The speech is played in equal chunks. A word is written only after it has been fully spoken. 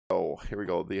Oh, here we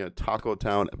go. The Taco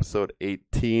Town episode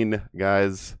 18,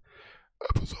 guys.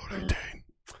 Episode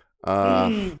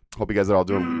 18. Hope you guys are all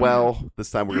doing well.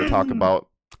 This time we're going to talk about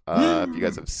if you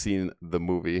guys have seen the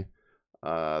movie,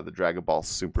 the Dragon Ball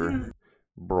Super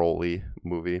Broly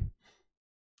movie.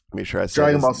 Make sure I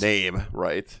say his name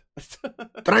right.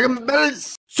 Dragon Ball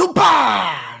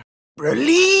Super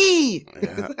Broly.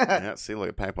 Yeah, see, look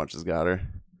at Pack Punch has got her.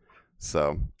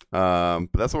 So, but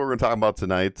that's what we're going to talk about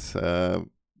tonight.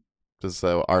 Just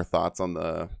our thoughts on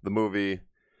the movie,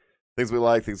 things we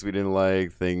like, things we didn't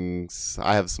like, things.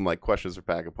 I have some questions for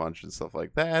Pack a Punch and stuff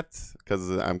like that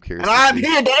because I'm curious. And I'm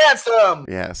here to answer them.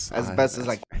 Yes, as best as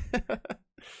I can.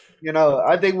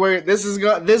 I think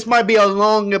this might be a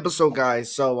long episode,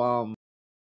 guys. So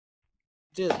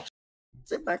just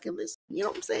sit back and listen. You know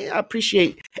what I'm saying? I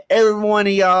appreciate every one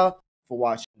of y'all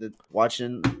for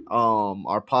watching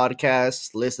our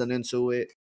podcast, listening to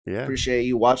it. Yeah. Appreciate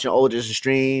you watching Oldest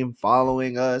stream,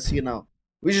 following us. We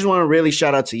just want to really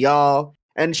shout out to y'all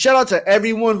and shout out to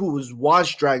everyone who's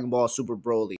watched Dragon Ball Super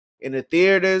Broly in the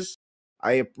theaters.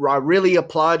 I really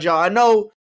applaud y'all. I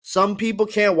know some people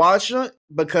can't watch it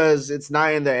because it's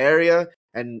not in the area,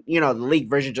 and the leaked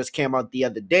version just came out the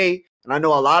other day, and I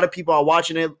know a lot of people are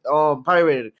watching it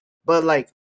pirated. But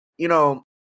in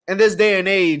this day and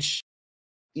age,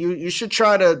 you should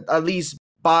try to at least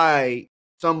buy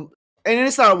some. And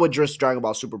it's not with just Dragon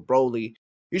Ball Super Broly.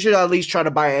 You should at least try to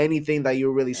buy anything that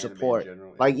you really support.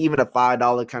 Like even a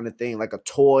 $5 kind of thing, like a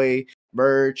toy,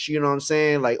 merch, you know what I'm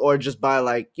saying? Or just buy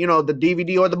the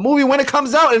DVD or the movie when it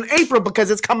comes out in April, because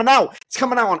it's coming out. It's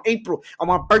coming out on April on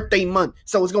my birthday month.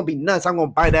 So it's going to be nuts. I'm going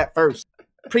to buy that first.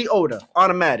 Pre-order,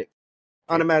 automatic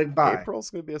buy. April's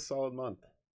going to be a solid month.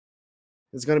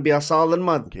 It's going to be a solid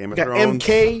month. Game of we got Thrones.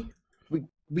 MK.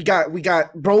 We got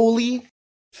Broly.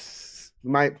 We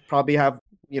might probably have,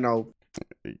 more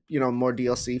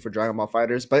DLC for Dragon Ball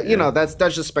Fighters, but that's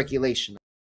just speculation.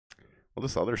 Well,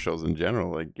 this other shows in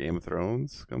general, like Game of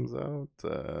Thrones comes out.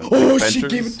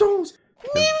 Game of Thrones.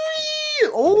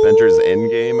 Avengers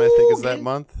Endgame, I think, is that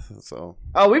month. So.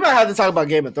 Oh, we might have to talk about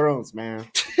Game of Thrones, man.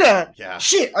 Yeah.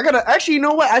 Shit, I gotta actually. You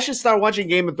know what? I should start watching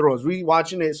Game of Thrones. We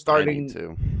watching it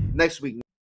starting next week.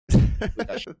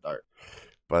 I should start.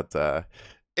 But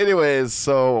anyways,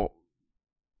 so.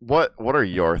 What are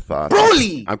your thoughts?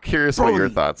 Broly! I'm curious what your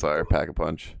thoughts are, Pack a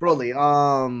Punch. Broly.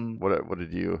 What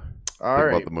did you think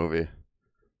about the movie?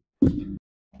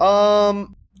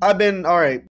 I've been all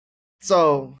right.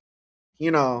 So,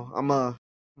 I'm a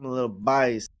little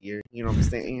biased here. You know what I'm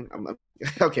saying?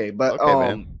 Okay, but okay,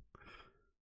 man.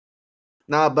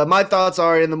 Nah, but my thoughts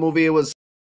are in the movie. It was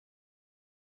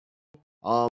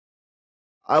I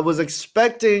was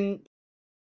expecting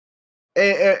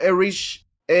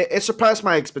it surpassed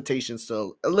my expectations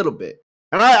still a little bit.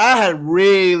 And I had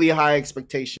really high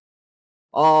expectations.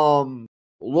 Lore-wise,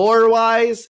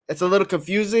 it's a little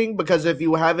confusing because if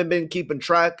you haven't been keeping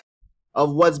track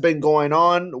of what's been going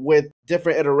on with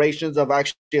different iterations of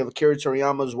Akira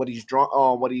Toriyama's what he's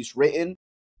drawn, what he's written,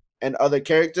 and other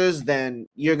characters, then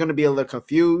you're gonna be a little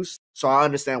confused. So I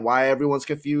understand why everyone's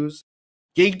confused.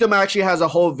 Geekdom actually has a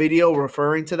whole video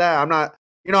referring to that. I'm not.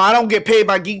 I don't get paid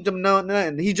by Geekdom,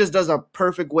 nothing. He just does a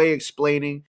perfect way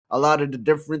explaining a lot of the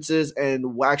differences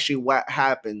and what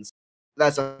happens.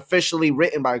 That's officially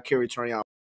written by Akira Toriyama,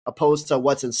 opposed to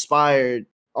what's inspired.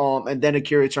 And then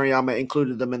Akira Toriyama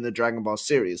included them in the Dragon Ball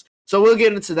series. So we'll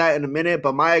get into that in a minute.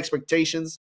 But my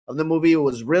expectations of the movie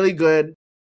was really good.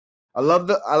 I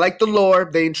like the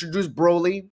lore. They introduced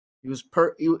Broly.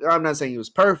 I'm not saying he was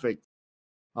perfect.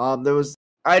 I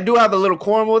do have a little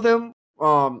quarrel with him.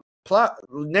 Plot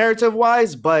narrative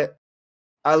wise, but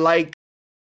I like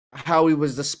how he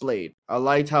was displayed. I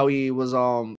liked how he was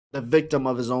the victim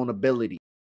of his own ability.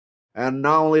 And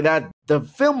not only that, the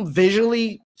film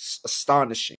visually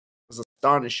astonishing. It was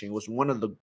astonishing. It was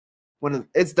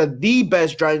it's the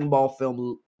best Dragon Ball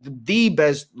film, the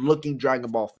best looking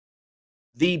Dragon Ball film.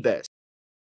 The best.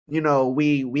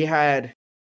 We had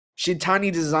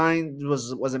Shintani design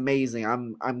was amazing.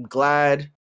 I'm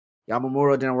glad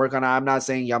Yamamuro didn't work on it. I'm not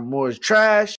saying Yamamuro is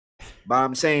trash, but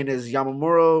I'm saying is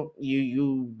Yamamuro,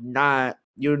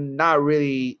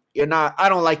 I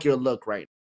don't like your look right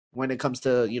when it comes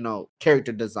to,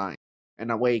 character design and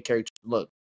the way characters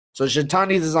look. So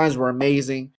Shintani's designs were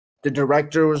amazing. The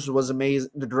director was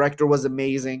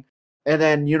amazing. And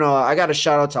then, I got a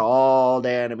shout out to all the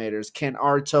animators. Ken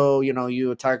Arto,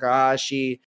 Yu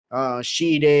Takahashi,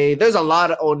 Shide. There's a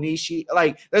lot of Onishi.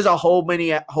 There's a whole bunch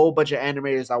of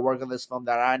animators that work on this film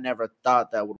that I never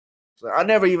thought that would. So I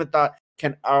never even thought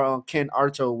Ken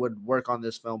Arto would work on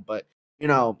this film, but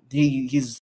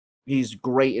he's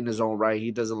great in his own right.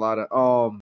 He does a lot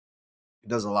of It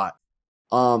does a lot.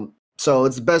 So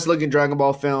it's the best looking Dragon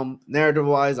Ball film. Narrative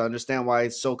wise, I understand why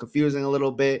it's so confusing a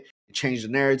little bit. It changed the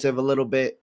narrative a little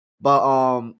bit. But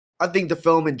I think the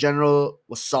film in general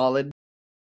was solid.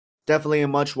 Definitely a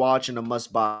must watch and a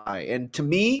must buy. And to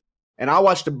me, and I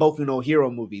watched the Boku no Hero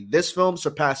movie, this film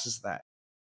surpasses that.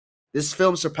 This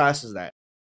film surpasses that.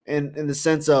 In the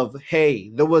sense of, hey,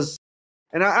 there was,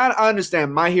 and I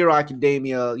understand My Hero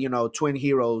Academia, Twin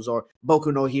Heroes or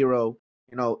Boku no Hero,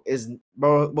 is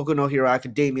Boku no Hero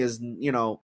Academia is,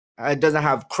 it doesn't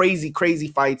have crazy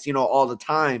fights, all the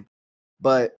time.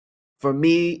 But for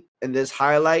me, in this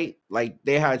highlight, like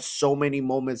they had so many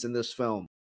moments in this film,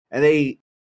 and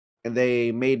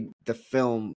they made the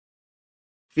film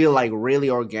feel like really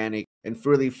organic and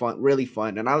really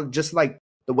fun. And I just like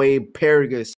the way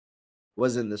Paragus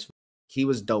was in this. He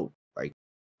was dope. Like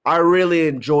I really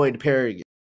enjoyed Paragus.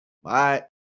 I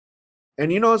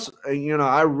and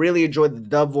I really enjoyed the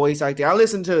dub voice acting. I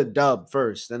listened to the dub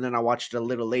first, and then I watched it a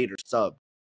little later sub.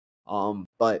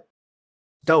 But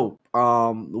dope.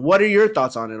 What are your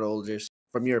thoughts on it, Olgers,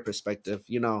 from your perspective?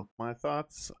 My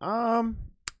thoughts.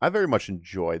 I very much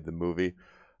enjoyed the movie.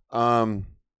 Um,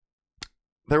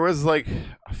 there was like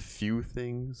a few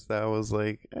things that was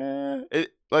like, it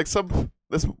like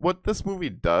what this movie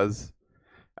does.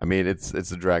 I mean, it's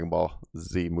a Dragon Ball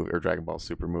Z movie or Dragon Ball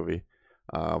Super movie,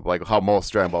 like how most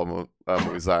Dragon Ball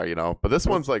movies are, But this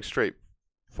one's like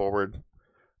straightforward.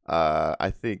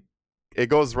 I think it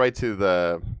goes right to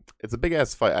the. It's a big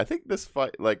ass fight. I think this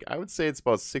fight, like I would say, it's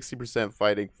about 60%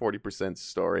 fighting, 40%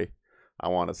 story. I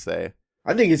want to say.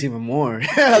 I think it's even more.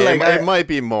 It might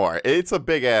be more. It's a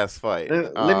big ass fight.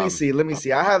 Let me see. Let me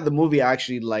see. I have the movie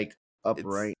actually like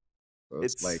upright. So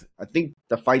it's like I think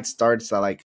the fight starts at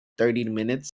like 30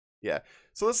 minutes. Yeah.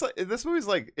 So this movie's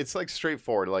like it's like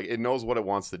straightforward. Like it knows what it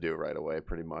wants to do right away,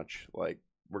 pretty much. Like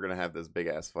we're gonna have this big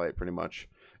ass fight, pretty much.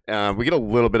 We get a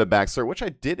little bit of backstory, which I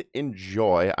did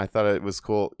enjoy. I thought it was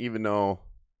cool, even though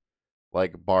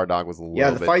like Bardock was a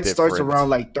little bit. The fight different. starts around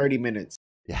like 30 minutes.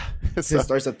 Yeah, it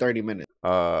starts at 30 minutes.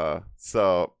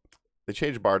 So they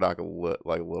changed Bardock a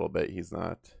little bit. He's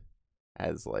not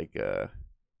as like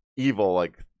evil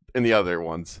like in the other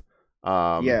ones.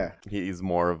 He's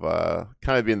more of a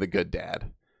kind of being the good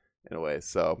dad in a way.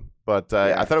 So, but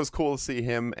I thought it was cool to see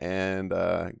him and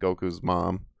Goku's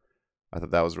mom. I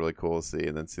thought that was really cool to see,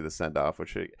 and then see the send off,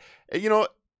 which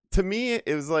to me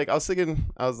it was like I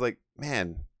was like,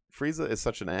 man. Frieza is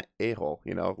such an a-hole,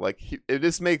 like it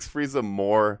just makes Frieza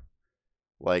more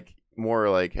like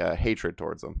hatred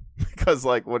towards him because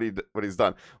like what he's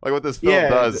done, like what this film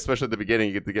does, especially at the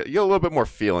beginning, you get a little bit more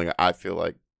feeling. I feel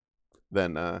like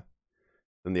than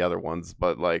the other ones,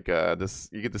 but like this,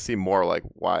 you get to see more like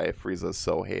why Frieza is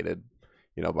so hated,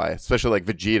 by especially like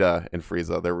Vegeta and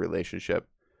Frieza, their relationship,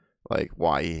 like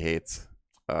why he hates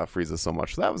Frieza so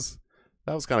much. So that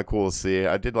was kind of cool to see.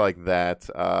 I did like that.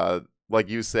 Like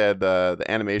you said, the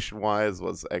animation wise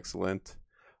was excellent.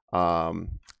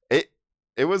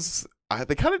 It was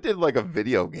they kind of did like a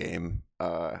video game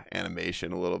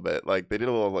animation a little bit. Like they did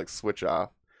a little like switch off,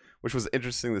 which was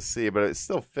interesting to see, but it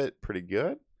still fit pretty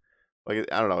good. Like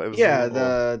I don't know, it was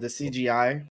the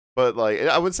CGI. But like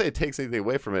I wouldn't say it takes anything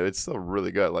away from it. It's still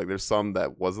really good. Like there's some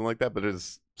that wasn't like that, but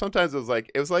sometimes it was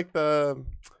like the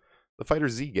Fighter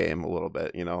Z game a little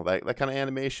bit. That kind of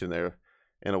animation there.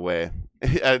 In a way,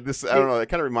 I don't know. It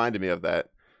kind of reminded me of that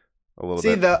a little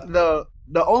bit. The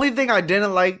only thing I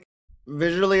didn't like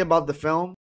visually about the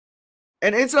film,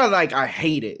 and it's not like I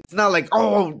hate it. It's not like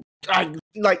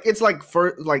it's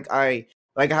like I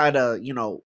had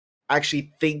to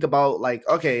actually think about like,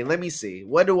 okay, let me see,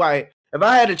 if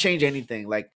I had to change anything,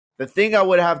 like the thing I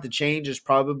would have to change is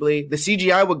probably the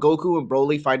CGI with Goku and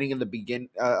Broly fighting in the beginning.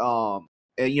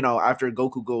 After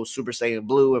Goku goes Super Saiyan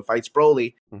Blue and fights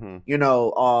Broly,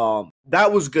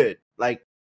 that was good. Like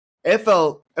it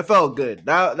felt good.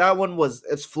 That one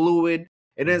it's fluid.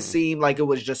 It didn't seem like it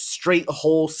was just straight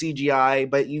whole CGI,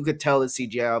 but you could tell it's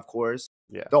CGI, of course.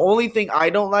 Yeah. The only thing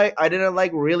I didn't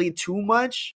like really too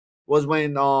much was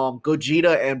when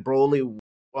Gogeta and Broly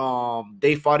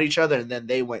they fought each other and then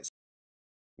they went.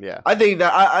 Yeah. I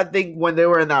think when they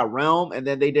were in that realm and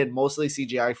then they did mostly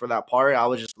CGI for that part, I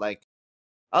was like,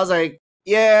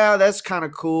 yeah, that's kind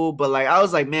of cool, but like I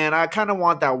was like, man, I kind of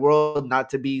want that world not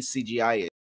to be CGI.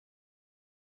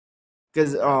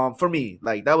 Because for me,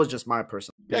 like that was just my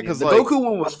personal opinion. Yeah, because the Goku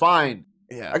one was fine.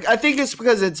 Yeah, I think it's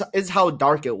because it's how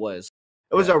dark it was.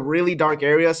 It was a really dark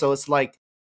area, so it's like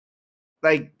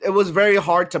it was very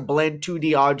hard to blend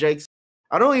 2D objects.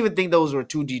 I don't even think those were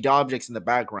 2D objects in the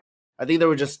background. I think they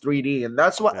were just 3D, and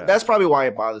that's probably why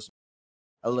it bothers me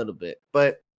a little bit.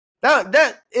 But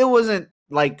that it wasn't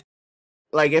like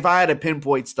like if I had to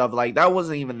pinpoint stuff, like that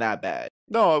wasn't even that bad.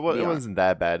 No, To be it honest. wasn't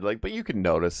that bad. Like, but you can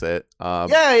notice it.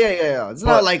 Yeah. It's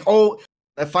not But like, oh,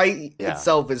 the fight yeah,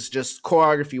 itself is just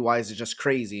choreography wise, it's just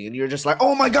crazy, and you're just like,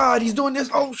 oh my god, he's doing this.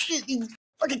 Oh shit, he's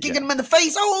fucking kicking yeah. him in the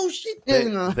face. Oh shit, They you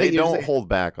know, they don't hold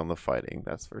back on the fighting.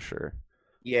 That's for sure.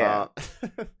 yeah,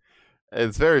 Uh,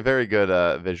 it's very very good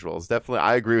visuals. Definitely,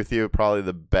 I agree with you. Probably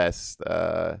the best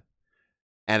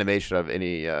animation of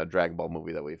any Dragon Ball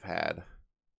movie that we've had,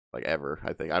 like ever.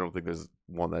 I don't think there's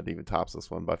one that even tops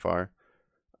this one by far.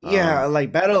 yeah.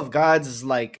 Like Battle of Gods is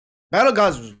like Battle of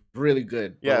Gods was really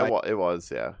good, but Yeah, like it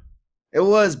was. Yeah, it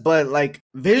was, but like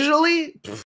visually,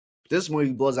 this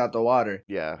movie blows out the water.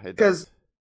 yeah, it Because does.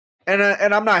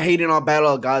 and I'm not hating on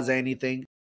Battle of Gods or anything,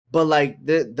 but like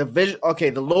the vision. Okay,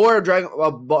 the lore of Dragon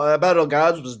Battle of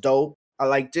Gods was dope. I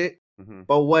liked it, Hmm.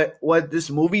 but what this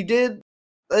movie did,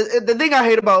 the thing I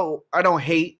hate about I don't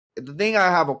hate the thing I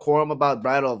have a quorum about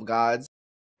Battle of Gods,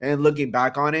 and looking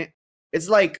back on it, it's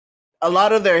like a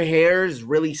lot of their hair is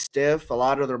really stiff. A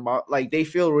lot of their like they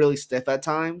feel really stiff at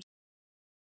times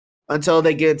until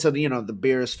they get to the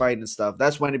Beerus fight and stuff.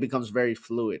 That's when it becomes very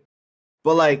fluid.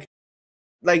 But like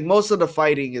most of the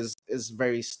fighting is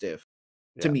very stiff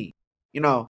to Yeah, me. You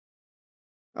know,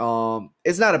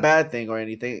 it's not a bad thing or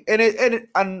anything.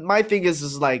 And my thing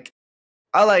is like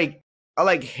I like I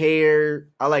like hair.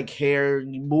 I like hair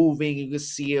moving. You can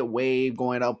see it wave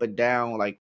going up and down.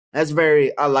 Like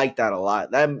I like that a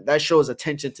lot. That shows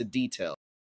attention to detail.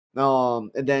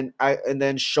 And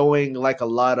then showing like a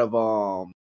lot of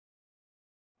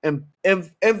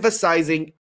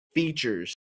emphasizing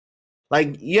features.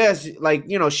 Like yes, like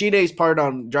Shide's part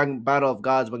on Dragon Battle of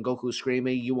Gods when Goku's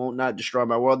screaming, "You won't not destroy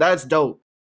my world." That's dope.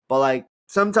 But like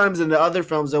sometimes in the other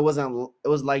films, it wasn't. It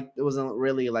was like it wasn't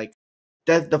really like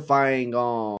death defying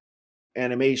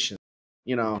animation.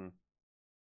 You know, hmm,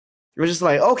 it was just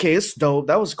like okay, it's dope.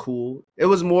 That was cool. It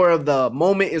was more of the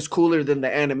moment is cooler than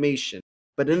the animation.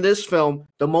 But in this film,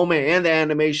 the moment and the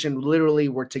animation literally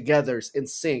were together in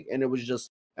sync, and it was just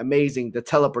amazing. The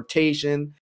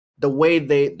teleportation, the way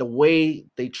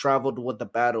they traveled with the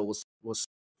battle was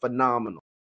phenomenal.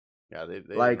 yeah. They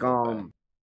Like didn't hold back.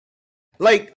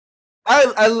 like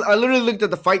I literally looked at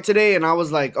the fight today and I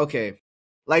was like, okay,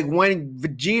 like when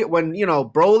Vegeta when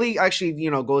Broly actually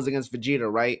goes against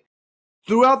Vegeta, right?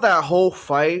 Throughout that whole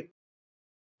fight,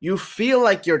 you feel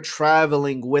like you're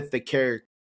traveling with the character.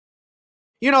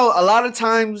 A lot of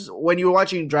times when you're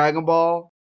watching Dragon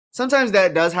Ball, sometimes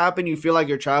that does happen. You feel like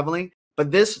you're traveling,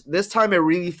 but this time it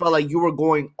really felt like you were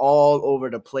going all over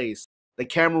the place. The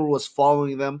camera was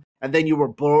following them, and then you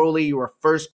were Broly. You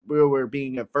were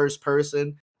being a first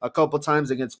person a couple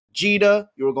times against Vegeta.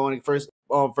 You were going first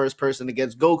person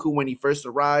against Goku when he first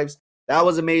arrives. That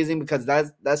was amazing because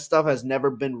that stuff has never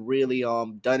been really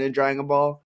done in Dragon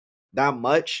Ball that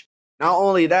much. Not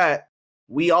only that,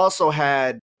 we also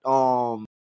had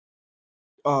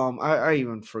I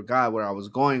even forgot where I was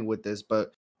going with this,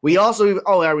 but we also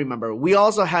I remember. We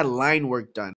also had line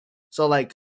work done. So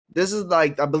like this is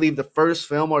like I believe the first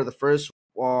film or the first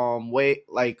way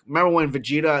like remember when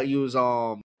Vegeta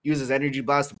uses energy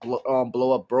blast to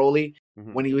blow up Broly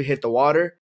Hmm. when he hit the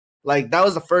water? Like that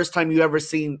was the first time you ever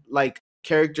seen like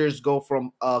characters go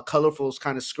from colorful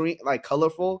kind of screen like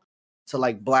colorful to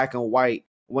like black and white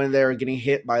when they're getting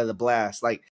hit by the blast.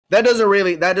 Like that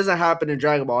doesn't happen in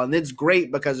Dragon Ball, and it's great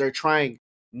because they're trying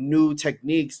new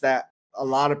techniques that a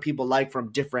lot of people like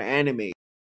from different anime.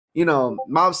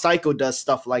 Mob Psycho does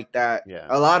stuff like that. Yeah,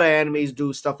 A lot of animes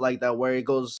do stuff like that where it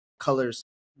goes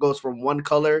from one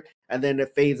color and then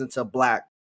it fades into black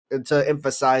and to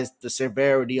emphasize the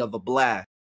severity of a blast.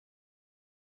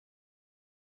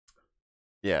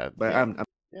 yeah, But yeah, I'm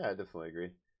yeah. I definitely agree.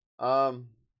 Um,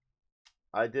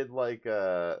 I did like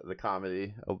the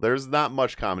comedy. There's not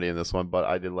much comedy in this one, but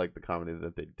I did like the comedy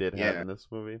that they did have yeah in this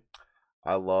movie.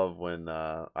 I love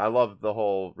the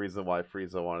whole reason why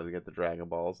Frieza wanted to get the Dragon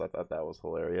Balls. I thought that was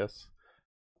hilarious.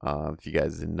 If you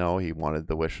guys didn't know, he wanted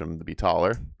to wish him to be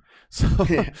taller. So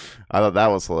yeah. I thought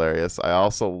that was hilarious. I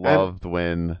also And loved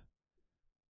when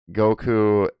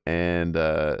Goku and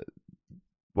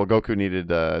Goku needed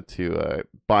to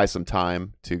buy some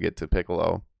time to get to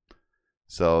Piccolo.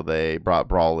 So they brought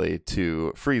Brawley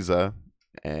to Frieza,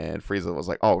 and Frieza was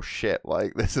like, "Oh shit!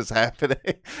 Like this is happening."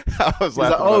 I was he's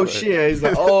like, laughing. oh shit. He's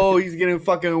like, oh, he's getting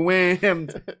fucking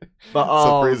whammed. But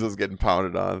So Frieza's getting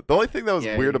pounded on. The only thing that was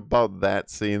yeah, weird about that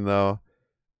scene, though,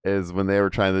 is when they were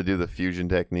trying to do the fusion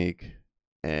technique,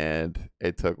 and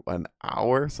it took an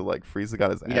hour. So like Frieza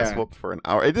got his ass yeah. whooped for an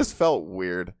hour. It just felt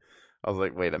weird. I was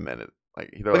like, wait a minute.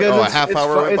 Like they're like, Because oh, a half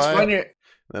hour went it's by. funny.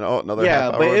 Then another half Yeah,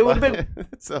 hour but it would went have been.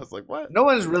 by. So I was like, what? No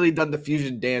one's really done the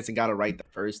fusion dance and got it right the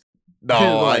first. No,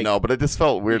 I Like, know, but it just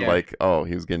felt weird. yeah. Like, oh,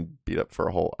 he was getting beat up for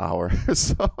a whole hour or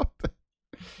so.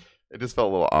 It just felt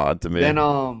a little odd to me. Then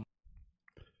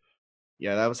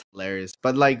yeah, that was hilarious.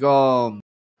 But like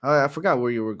I forgot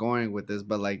where you were going with this,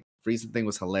 but like Frieza thing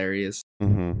was hilarious.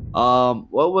 Mm-hmm.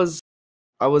 What was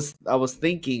I was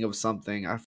thinking of something.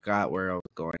 I forgot where I was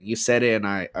going. You said it, and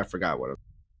I forgot what I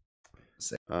was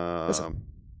saying. I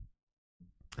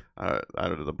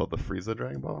don't know about the Frieza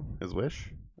Dragon Ball. His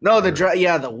wish. No,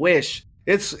 the wish.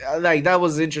 It's like that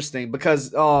was interesting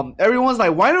because everyone's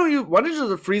like, why don't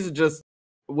the Frieza just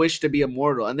wish to be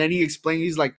immortal? And then he explained,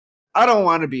 he's like, I don't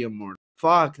want to be immortal.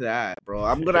 Fuck that, bro.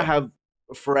 I'm gonna have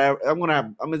forever.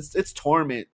 It's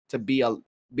torment to be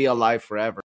alive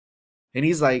forever. And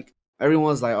he's like,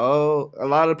 everyone's like, oh, a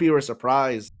lot of people are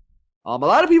surprised. A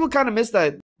lot of people kind of missed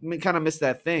that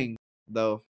thing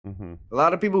though. Mm-hmm. A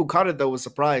lot of people who caught it though was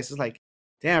surprised. It's like,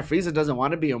 damn, Frieza doesn't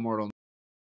want to be immortal.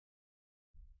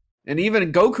 And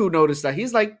even Goku noticed that.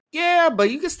 He's like, yeah, but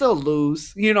you can still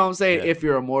lose. You know what I'm saying? Yeah. If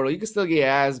you're immortal, you can still get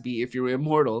ass beat if you're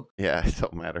immortal. Yeah, it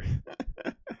don't matter.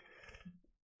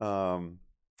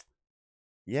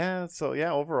 Yeah, so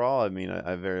yeah, overall, I mean,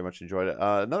 I very much enjoyed it.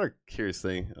 Another curious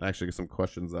thing, actually, some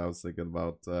questions I was thinking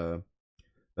about. I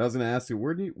was going to ask you,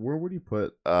 where would you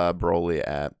put Broly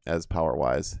at as power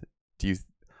wise? Okay.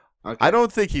 I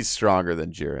don't think he's stronger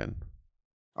than Jiren.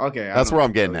 Okay, that's where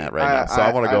I'm getting at right now. So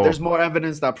I want to go. There's more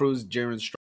evidence that proves Jiren's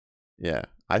strong. Yeah,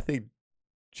 I think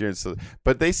Jiren's.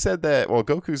 But they said that. Well,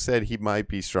 Goku said he might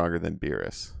be stronger than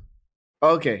Beerus.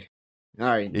 Okay, all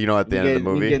right. You know, at the end of the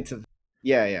movie.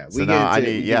 Yeah. So now I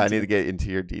need to get into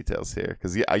your details here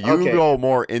because you go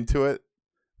more into it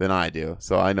than I do,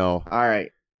 so I know. All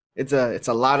right, it's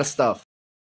a lot of stuff,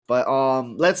 but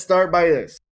let's start by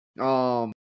this.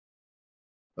 You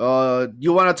want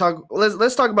to talk?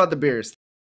 Let's talk about the Beerus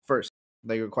first.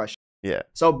 Like your question. Yeah.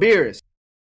 So Beerus,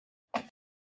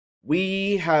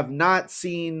 we have not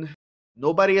seen.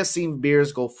 Nobody has seen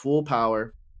Beerus go full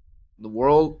power. The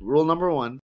world rule number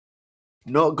 1.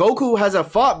 No, Goku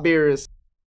hasn't fought Beerus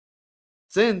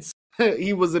since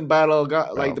he was in Battle of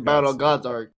God, like the Battle of Gods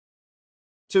arc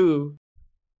 2.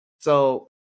 So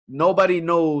nobody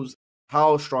knows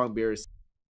how strong Beerus is.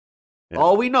 Yeah.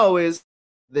 All we know is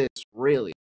this,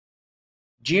 really.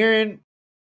 Jiren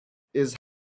is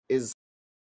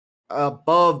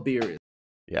above Beerus.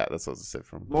 Yeah, that's what I said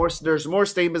from. There's more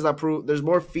statements that prove. There's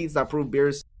more feats that prove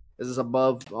Beerus is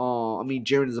above.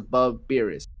 Jiren is above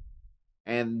Beerus,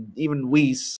 and even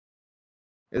Whis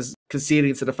is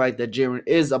conceding to the fact that Jiren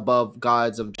is above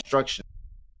gods of destruction,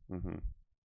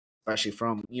 especially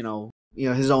from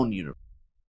his own universe.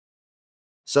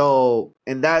 So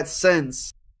in that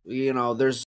sense,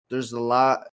 there's a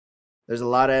lot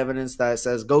of evidence that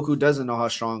says Goku doesn't know how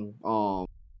strong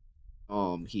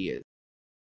he is.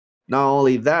 Not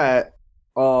only that,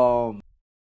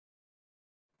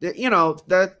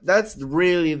 that's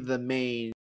really the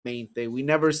main thing. We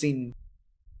never seen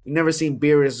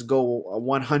Beerus go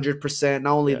 100%.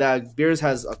 Not only that, Beerus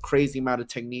has a crazy amount of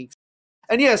techniques.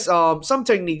 And yes, some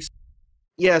techniques.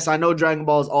 Yes, I know Dragon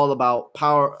Ball is all about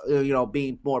power.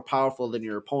 Being more powerful than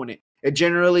your opponent. It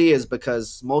generally is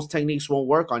because most techniques won't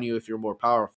work on you if you're more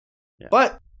powerful. Yeah.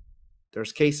 But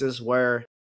there's cases where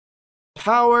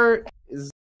power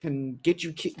can get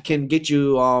you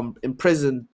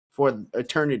imprisoned for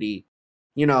eternity.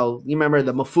 You remember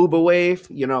the Mafuba wave?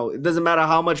 It doesn't matter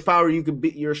how much power you can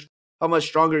be, how much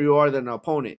stronger you are than an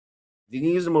opponent. If you can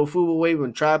use the Mafuba wave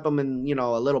and trap them in,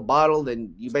 a little bottle,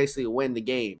 then you basically win the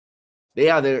game.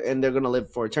 They're gonna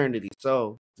live for eternity.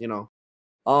 So,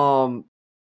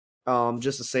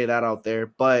 just to say that out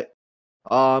there. But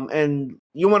and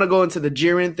you want to go into the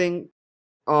Jiren thing?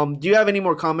 Do you have any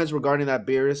more comments regarding that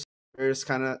Beerus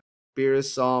and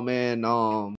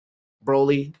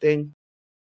Broly thing?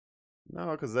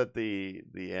 No, because at the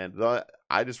end,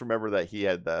 I just remember that he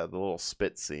had the little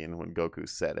spit scene when Goku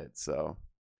said it. So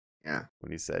yeah,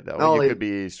 when he said, "Oh, you could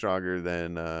be stronger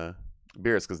than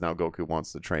Beerus," because now Goku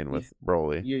wants to train with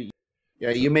Broly.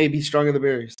 You may be stronger than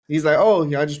Beerus. He's like, "Oh,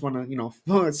 yeah, I just want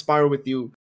to spar with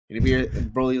you,"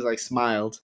 and Broly's like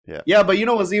smiled. Yeah, but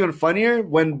what's even funnier?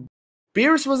 When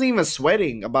Beerus wasn't even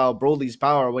sweating about Broly's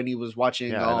power when he was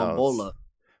watching Bola.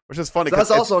 Which is funny. So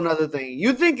that's also another thing.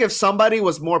 You think if somebody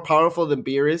was more powerful than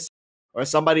Beerus, or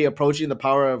somebody approaching the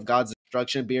power of God's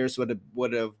destruction, Beerus would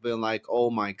have been like, "Oh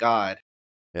my god."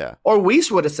 Yeah. Or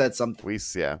Whis would have said something.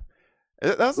 Whis, yeah.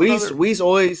 Whis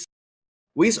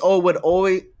would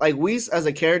always like Whis as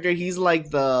a character. He's like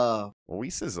the. Well,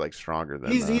 Whis is like stronger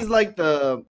than. He's like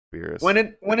the Beerus.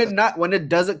 When it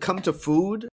doesn't come to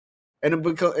food, and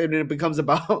it becomes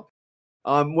about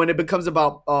when it becomes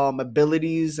about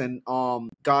abilities and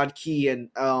God key and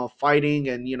fighting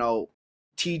and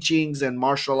teachings and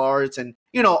martial arts and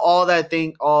all that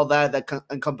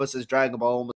encompasses Dragon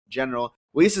Ball almost in general.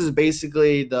 Whis is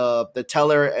basically the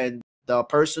teller and the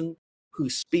person who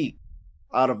speak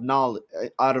out of knowledge,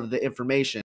 out of the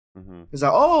information. Mm-hmm. It's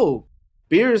like, oh,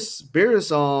 Beerus is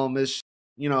Beerus.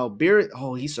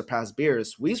 Oh, he surpassed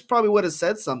Beerus. Whis probably would have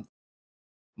said something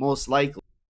most likely.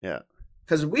 Yeah.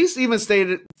 Because we even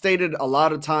stated a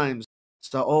lot of times,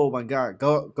 so oh my god,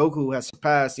 Goku has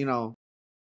surpassed,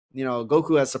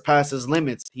 Goku has surpassed his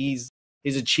limits. He's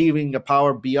achieving a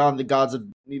power beyond the gods.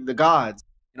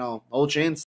 Ultra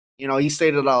Instinct. He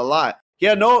stated it a lot. He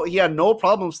had no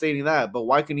problem stating that, but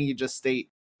why couldn't he just state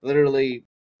literally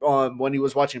when he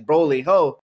was watching Broly,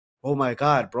 oh my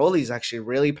god, Broly's actually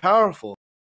really powerful.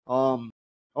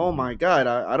 Oh my god,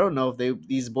 I don't know if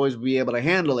these boys will be able to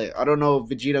handle it. I don't know if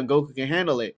Vegeta and Goku can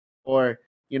handle it. Or,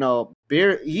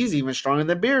 he's even stronger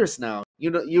than Beerus now.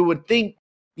 You would think,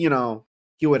 he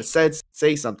would have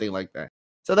say something like that.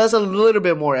 So that's a little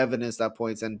bit more evidence that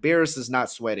points, and Beerus is not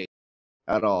sweating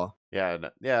at all. Yeah,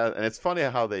 and it's funny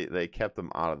how they kept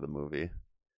him out of the movie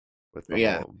with the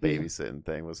whole babysitting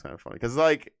thing was kind of funny. Because,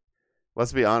 like,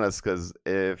 let's be honest, because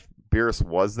if Beerus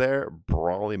was there,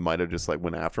 Broly might have just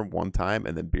went after him one time,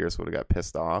 and then Beerus would have got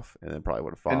pissed off, and then probably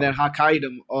would have fought. And then Hakkai'd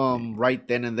him right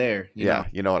then and there.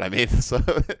 You know what I mean. So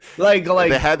like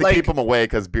they had to keep him away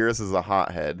because Beerus is a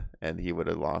hothead, and he would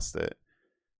have lost it.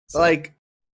 So.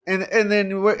 And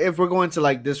then if we're going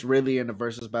to this really in a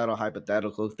versus battle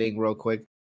hypothetical thing, real quick,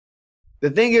 the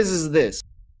thing is this: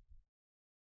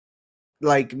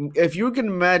 if you can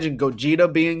imagine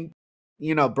Gogeta being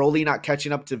Broly not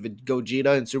catching up to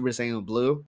Gogeta in Super Saiyan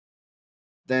Blue,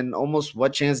 then almost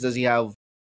what chance does he have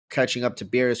catching up to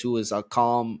Beerus, who is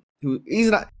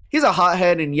he's a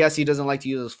hothead, and yes, he doesn't like to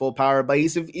use his full power, but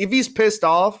if he's pissed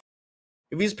off,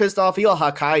 he'll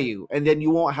Hakai you, and then you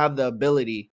won't have the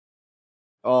ability,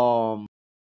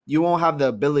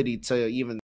 to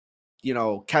even,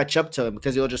 catch up to him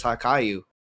because he'll just Hakai you.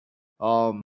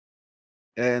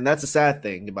 And that's a sad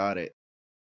thing about it.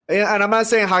 And I'm not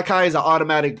saying Hakai is an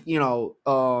automatic,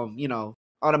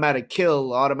 automatic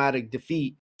kill, automatic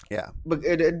defeat. Yeah. But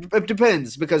it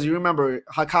depends, because you remember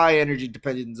Hakai energy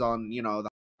depends on, the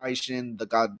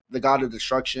Hakai, the god of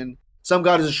destruction. Some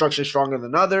god of destruction is stronger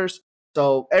than others.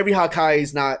 So every Hakai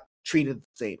is not treated the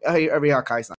same. Every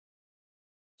Hakai is not.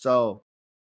 So,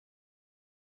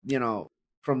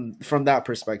 from that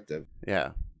perspective.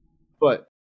 Yeah. But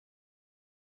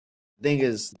thing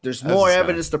is, there's more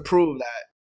evidence to prove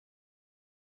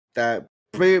that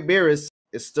Beerus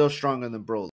is still stronger than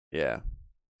Broly. Yeah,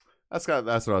 that's what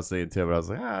I was thinking too. But I was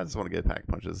like, I just want to get pack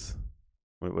punches.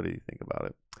 What do you think about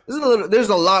it? There's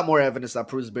a lot more evidence that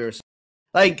proves Beerus.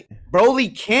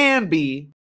 Broly can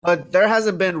be, but there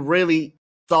hasn't been really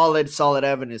solid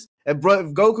evidence. If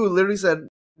Goku literally said,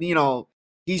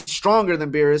 he's stronger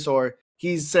than Beerus, or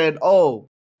he said, oh.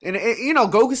 And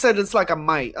Goku said it's like a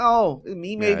might. Oh,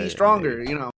 he may be stronger.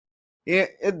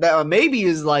 Maybe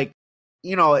is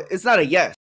it's not a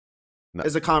yes. No.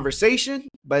 It's a conversation,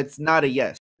 but it's not a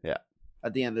yes. Yeah.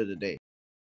 At the end of the day.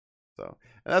 So,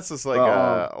 and that's just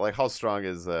how strong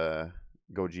is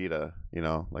Gogeta?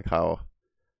 How,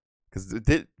 because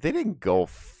they didn't go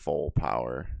full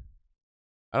power.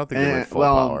 I don't think they went full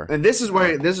power. And this is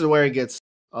where it gets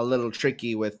a little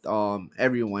tricky with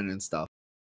everyone and stuff.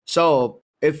 So,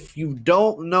 if you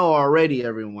don't know already,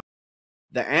 everyone,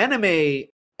 the anime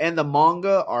and the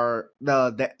manga are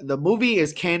the movie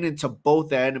is canon to both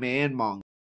the anime and manga.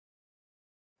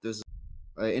 This is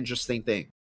an interesting thing.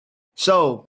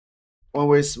 So when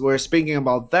we're speaking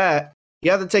about that,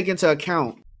 you have to take into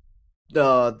account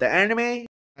the anime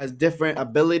has different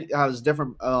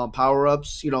power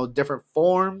ups, different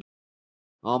forms.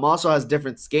 Also has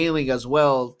different scaling as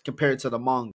well compared to the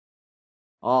manga.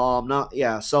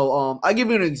 So I'll give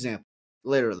you an example,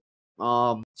 literally.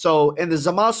 So in the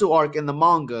Zamasu arc in the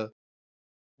manga,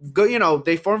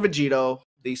 they formed Vegito.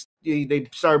 They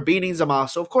started beating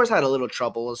Zamasu. Of course, had a little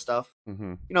trouble and stuff.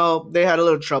 Mm-hmm. They had a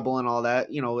little trouble and all that.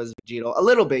 As Vegito, a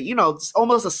little bit. It's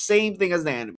almost the same thing as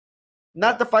the anime.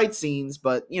 Not the fight scenes,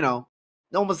 but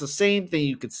almost the same thing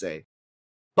you could say.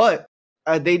 But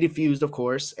they diffused, of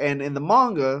course. And in the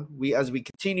manga, as we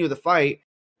continue the fight,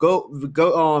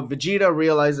 Vegeta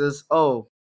realizes, oh,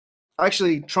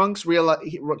 actually, Trunks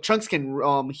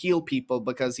can heal people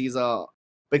because he's a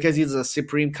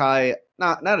Supreme Kai,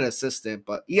 not an assistant,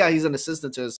 but yeah, he's an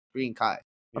assistant to a Supreme Kai.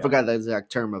 Yeah. I forgot the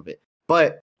exact term of it,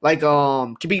 but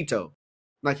Kibito,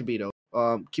 not Kibito,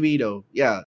 Kibito,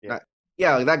 yeah.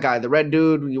 Yeah, that guy, the red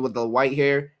dude with the white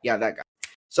hair. Yeah, that guy.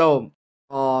 So,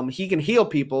 he can heal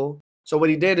people. So what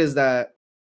he did is that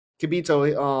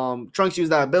Trunks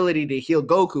used that ability to heal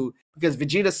Goku because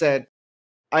Vegeta said,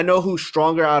 I know who's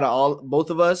stronger out of both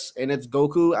of us, and it's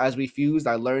Goku. As we fused,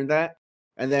 I learned that.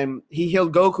 And then he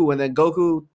healed Goku, and then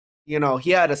Goku,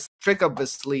 he had a trick up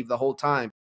his sleeve the whole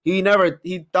time. He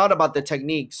thought about the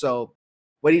technique. So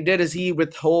what he did is he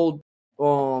withhold,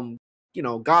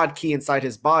 God Ki inside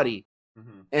his body.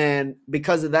 Mm-hmm. And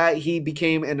because of that, he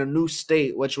became in a new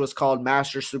state, which was called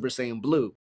Master Super Saiyan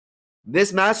Blue.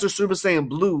 This Master Super Saiyan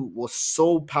Blue was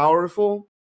so powerful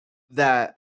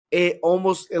that it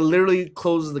literally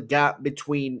closes the gap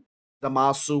between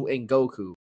Zamasu and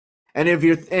Goku. And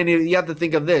you have to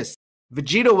think of this,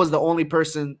 Vegeta was the only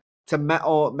person to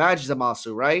match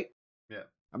Zamasu, right? Yeah.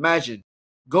 Imagine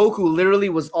Goku literally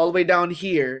was all the way down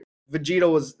here. Vegeta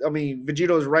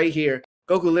was right here.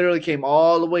 Goku literally came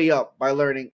all the way up by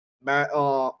learning.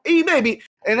 He may be,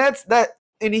 and that's that.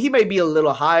 And he may be a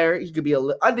little higher. He could be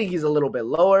I think he's a little bit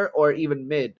lower or even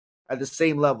mid at the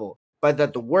same level. But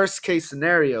that the worst case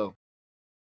scenario,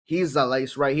 he's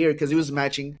right here because he was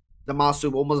matching the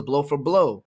Masu almost blow for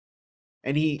blow,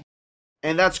 and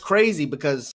that's crazy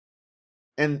because,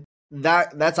 and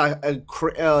that's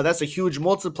a huge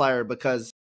multiplier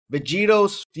because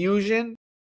Vegeto's fusion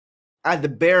at the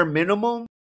bare minimum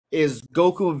is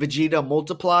Goku and Vegeta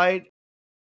multiplied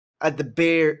at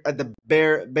the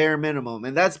bare minimum,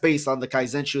 and that's based on the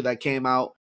Kaizenshu that came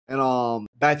out and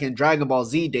back in Dragon Ball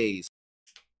Z days.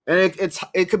 And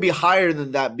it could be higher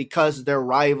than that because they're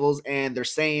rivals and they're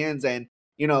Saiyans, and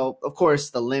of course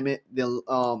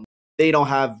they don't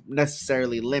have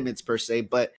necessarily limits per se,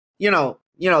 but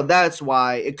that's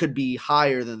why it could be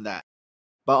higher than that.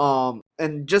 But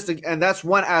and that's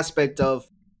one aspect of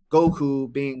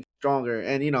Goku being stronger,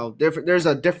 and there's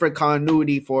a different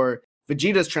continuity for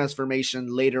Vegeta's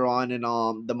transformation later on in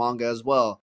the manga as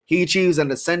well. He achieves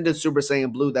an ascended Super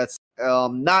Saiyan Blue that's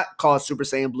not called Super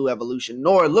Saiyan Blue Evolution,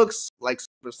 nor looks like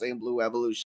Super Saiyan Blue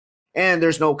Evolution. And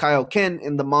there's no Kaioken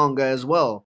in the manga as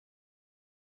well.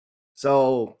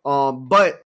 So,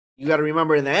 but you got to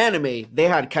remember in the anime, they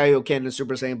had Kaioken and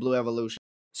Super Saiyan Blue Evolution.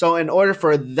 So in order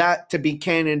for that to be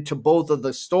canon to both of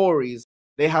the stories,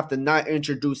 they have to not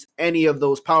introduce any of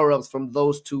those power-ups from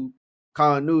those two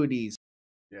continuities.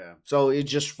 Yeah. So it's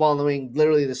just following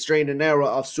literally the straight and narrow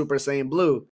of Super Saiyan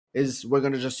Blue. We're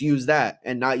gonna just use that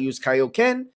and not use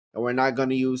Kaioken, and we're not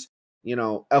gonna use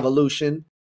evolution,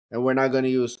 and we're not gonna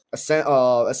use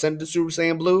ascended Super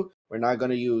Saiyan Blue. We're not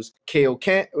gonna use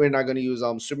Kaioken. We're not gonna use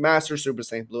Master Super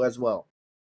Saiyan Blue as well.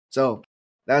 So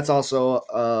that's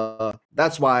also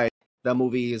that's why the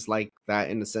movie is like that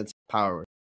in the sense of power.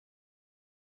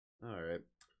 All right.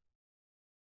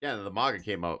 Yeah, the manga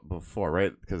came out before,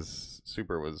 right? Because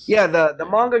Super was... Yeah, the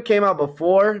manga came out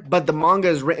before, but the manga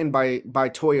is written by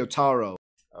Toyotaro.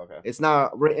 Okay. It's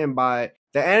not written by...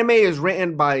 The anime is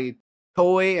written by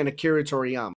Toei and Akira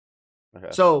Toriyama. Okay.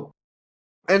 So,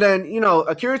 and then,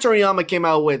 Akira Toriyama came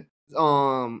out with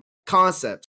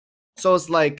concepts. So it's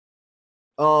like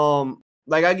I'll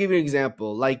give you an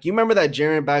example. Like, you remember that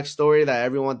Jiren backstory that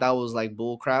everyone thought was like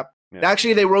bull crap? Yeah.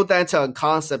 Actually, they wrote that into a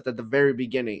concept at the very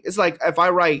beginning. It's like if I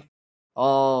write,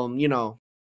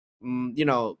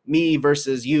 me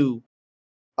versus you,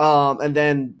 and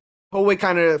then Toei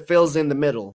kind of fills in the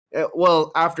middle.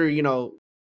 Well, after Akira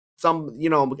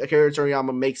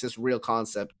Toriyama makes this real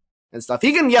concept and stuff,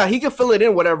 he can fill it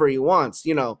in whatever he wants,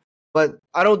 But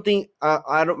I don't think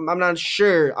I'm not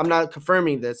sure. I'm not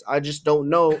confirming this. I just don't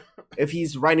know if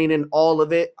he's writing in all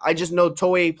of it. I just know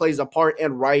Toei plays a part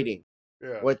in writing.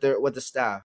 Yeah. With the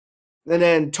staff, and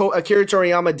then Akira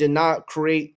Toriyama did not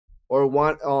create or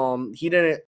want he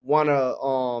didn't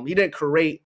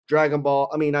create Dragon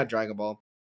Ball. I mean, not Dragon Ball,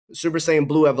 Super Saiyan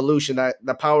Blue Evolution. That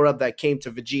the power up that came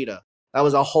to Vegeta. That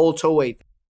was a whole Toei thing.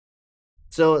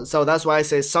 So that's why I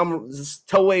say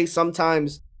Toei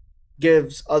sometimes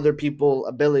gives other people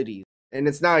abilities, and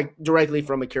it's not directly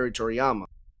from Akira Toriyama.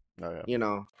 Oh,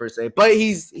 yeah. Per se, but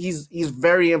he's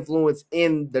very influenced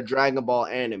in the Dragon Ball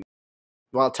anime.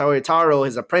 While Toyotaro,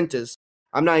 his apprentice,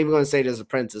 I'm not even going to say his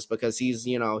apprentice because he's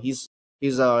a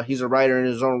writer in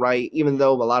his own right. Even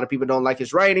though a lot of people don't like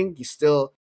his writing, he's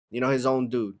still his own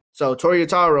dude. So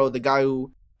Toyotaro, the guy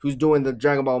who's doing the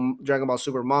Dragon Ball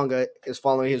Super manga, is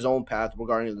following his own path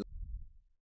regarding this.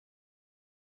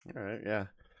 All right, yeah.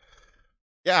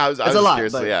 Yeah, I was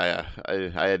curious. But, yeah.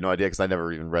 I had no idea because I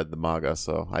never even read the manga,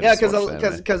 so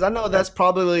because I know that's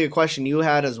probably a question you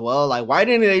had as well. Like, why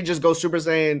didn't they just go Super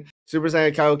Saiyan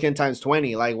Kaioken times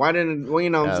 20? Like, why didn't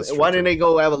why didn't they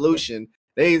go evolution?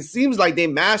 It seems like they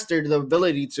mastered the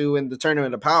ability to in the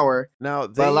Tournament of Power. Now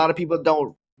but a lot of people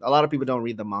don't. A lot of people don't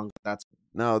read the manga. That's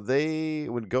now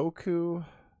when Goku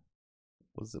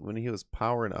was it when he was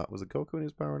powering up? Was it Goku when he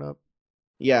was powering up?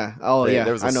 yeah. Oh yeah,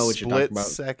 There was a I know what you're talking split about.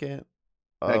 second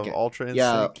of Ultra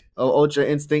Yeah, Instinct. Ultra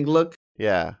Instinct look.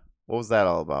 Yeah, what was that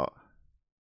all about?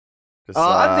 Just,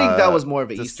 I think that was more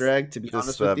of an Easter egg, to be just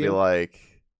honest with be you. like,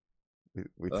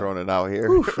 we throwing it out here.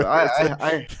 Oof, I was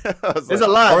it's like, a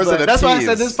lot. or was it a That's tease? why I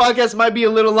said this podcast might be a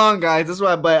little long, guys. That's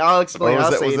why, but I'll explain. Or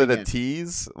I'll say was it it again. a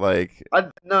tease? Okay.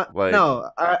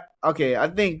 I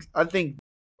think.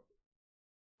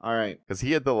 All right. Because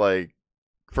he had to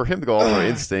for him to go Ultra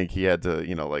Instinct, he had to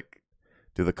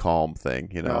do the calm thing.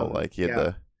 He had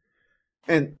to.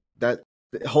 And that.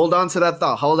 Hold on to that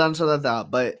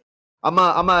thought. But I'm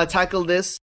gonna tackle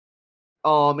this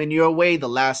in your way, the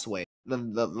last way. The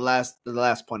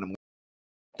last point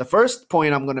the first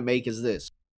point I'm gonna make is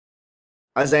this.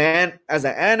 As animation,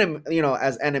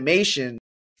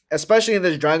 especially in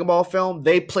this Dragon Ball film,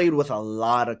 they played with a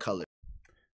lot of colors.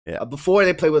 Yeah. Before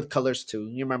they played with colors too.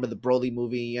 You remember the Broly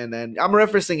movie, and then I'm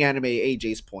referencing anime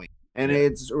AJ's point, and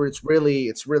it's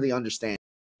really understanding.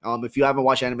 If you haven't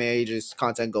watched anime AJ's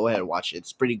content, go ahead and watch it.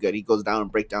 It's pretty good. He goes down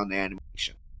and break down the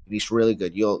animation. And he's really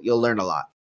good. You'll learn a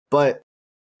lot. But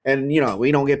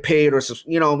we don't get paid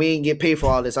we ain't get paid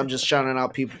for all this. I'm just shouting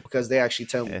out people because they actually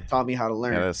taught me how to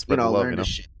learn. Learn this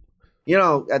shit.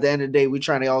 At the end of the day, we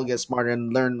trying to all get smarter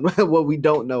and learn what we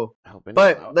don't know.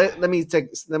 But let me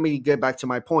get back to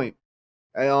my point.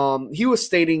 He was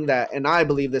stating that, and I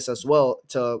believe this as well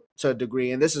to a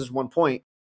degree. And this is one point.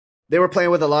 They were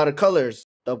playing with a lot of colors.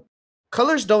 The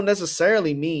colors don't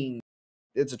necessarily mean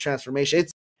it's a transformation.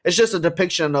 It's just a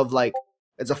depiction of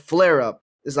it's a flare up.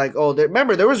 It's like,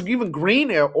 remember there was even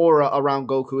green aura around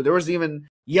Goku. There was even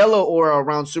yellow aura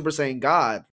around Super Saiyan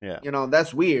God. Yeah.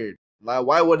 That's weird. Like,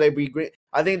 why would they be green?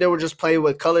 I think they were just playing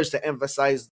with colors to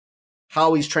emphasize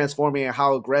how he's transforming and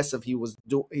how aggressive he was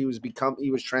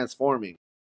transforming.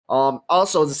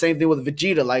 Also, the same thing with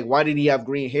Vegeta. Like, why did he have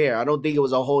green hair? I don't think it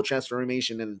was a whole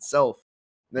transformation in itself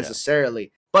necessarily. Yeah.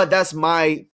 But that's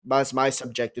my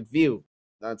subjective view.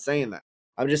 I'm not saying that.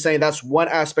 I'm just saying that's one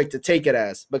aspect to take it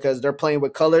as, because they're playing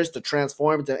with colors to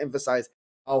transform, to emphasize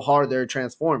how hard they're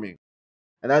transforming.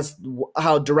 And that's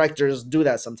how directors do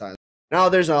that sometimes. Now,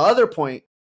 there's another point,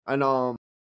 and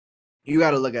you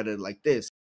got to look at it like this.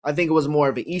 I think it was more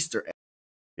of an Easter egg.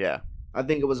 Yeah. I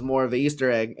think it was more of an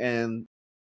Easter egg, and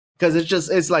because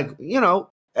it's like,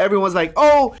 everyone's like,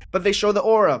 oh, but they show the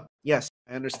aura. Yes,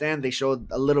 I understand. They showed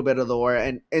a little bit of the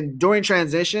aura, and during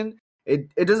transition, it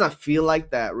doesn't feel like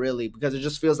that really, because it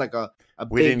just feels like a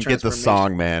we didn't get the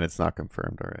song, man. It's not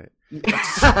confirmed. All right.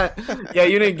 Yeah,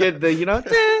 you didn't get the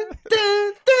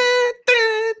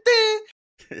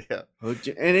yeah.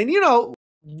 And then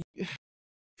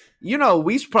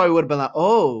we probably would have been like,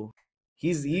 oh,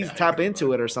 he's tap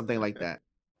into it or something like that.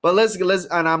 But let's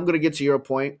and I'm gonna get to your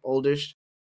point, Oldish.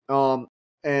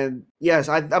 And yes,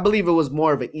 I believe it was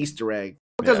more of an Easter egg.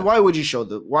 Because why would you show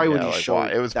would you show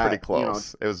it was that, pretty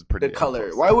close. It was pretty the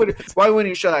color. Close. Why wouldn't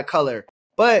you show that color?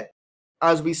 But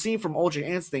as we see from Ultra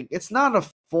Instinct, it's not a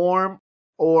form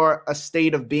or a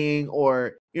state of being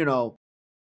or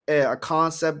a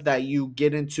concept that you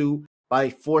get into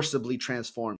by forcibly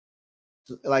transforming.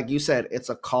 Like you said, it's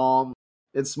a calm.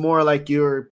 It's more like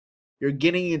you're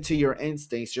getting into your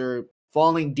instincts. You're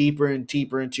falling deeper and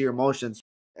deeper into your emotions,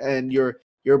 and you're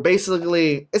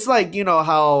basically. It's like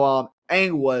how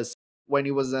Aang was when he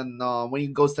was in when he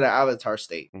goes to the Avatar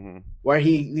state, where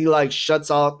he like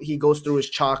shuts off. He goes through his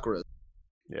chakras.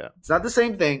 Yeah, it's not the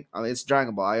same thing. I mean, it's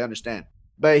Dragon Ball. I understand,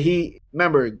 but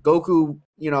remember Goku.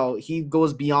 He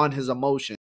goes beyond his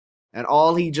emotion, and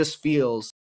all he just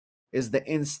feels is the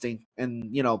instinct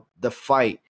and the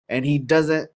fight, and he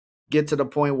doesn't get to the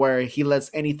point where he lets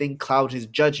anything cloud his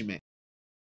judgment.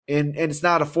 And it's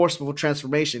not a forceful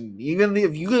transformation. Even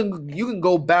if you can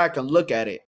go back and look at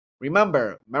it.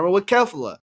 Remember with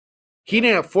Kefla, he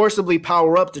didn't forcibly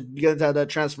power up to get into the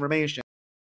transformation.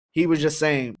 He was just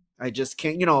saying, I just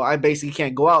can't, I basically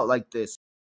can't go out like this.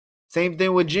 Same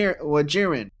thing with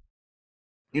Jiren.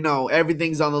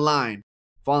 Everything's on the line,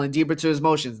 falling deeper to his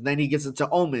emotions. Then he gets into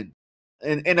Omen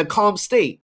in a calm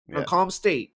state.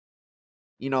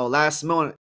 Last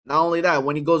moment. Not only that,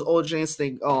 when he goes Ultra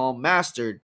Instinct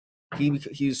mastered,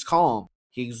 he's calm.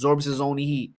 He absorbs his own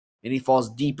heat, and he falls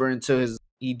deeper into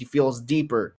he feels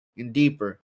deeper and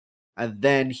deeper, and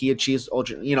then he achieves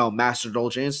mastered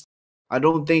Ultra Instinct. I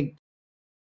don't think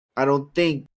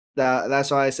that. That's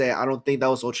why I say I don't think that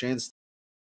was Ultra Instinct.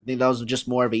 I think that was just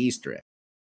more of an Easter egg.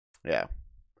 Yeah,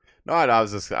 No, I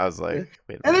was like,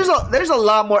 wait a And minute. there's a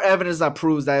lot more evidence that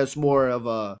proves that it's more of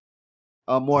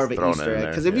more of Just an throwing it Easter in egg. there.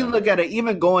 Because if you Yeah. look at it,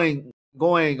 even going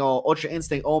Ultra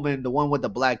Instinct Omen, the one with the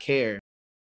black hair,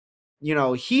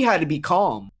 he had to be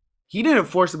calm. He didn't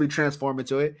forcibly transform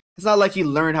into it. It's not like he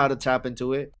learned how to tap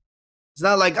into it. It's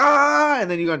not like and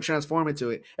then you're gonna transform into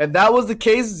it. If that was the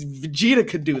case, Vegeta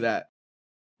could do that.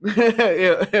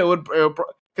 it would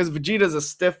because Vegeta's a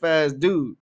stiff ass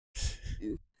dude.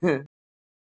 He's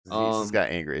just um, got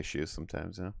anger issues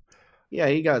sometimes, you know. yeah,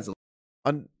 he got,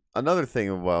 Another thing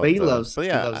but about, but he yeah, loves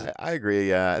it. I agree.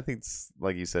 Yeah, I think it's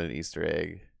like you said, an Easter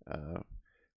egg.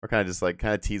 We're kind of just like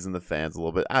kind of teasing the fans a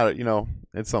little bit. I don't,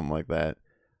 it's something like that.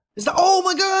 It's like, oh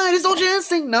my god, it's Ultra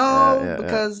Instinct. No, Yeah.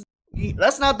 because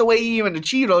that's not the way he even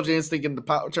achieved Ultra Instinct in the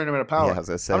Tournament of Yeah, Power. I was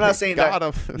gonna say, I'm not saying got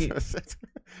that. him.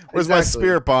 Where's my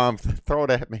spirit bomb? Throw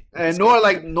it at me. And nor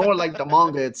like the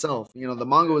manga itself. The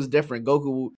manga was different.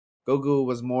 Goku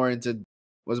was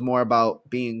more about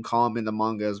being calm in the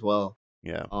manga as well.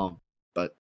 Yeah.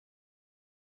 But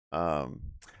Um,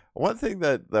 one thing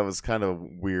that was kind of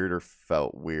weird or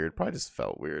felt weird, probably just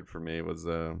felt weird for me, was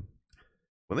when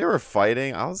they were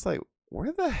fighting. I was like,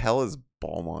 where the hell is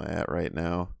Bulma at right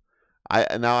now?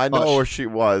 I know where she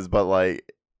was, but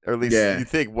like, or at least you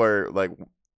think where like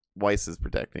Weiss is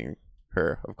protecting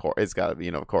her. Of course, it's got to be,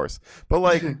 of course. But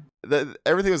like,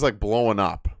 everything was like blowing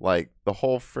up. Like the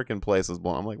whole freaking place was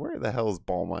blowing. I'm like, where the hell is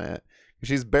Bulma at?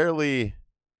 She's barely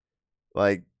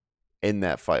like in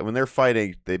that fight. When they're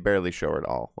fighting, they barely show her at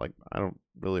all. Like, I don't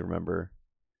really remember.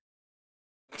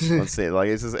 Let's see. Like,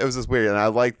 it was just weird, and I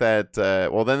like that.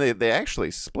 Well, then they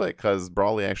actually split because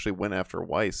Brawley actually went after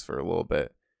Weiss for a little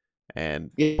bit,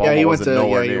 and Bulma he wasn't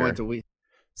nowhere near. he went to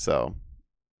So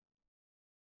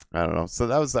I don't know. So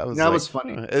that was was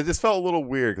funny. It just felt a little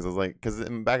weird because I was like, because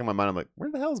in the back of my mind, I'm like,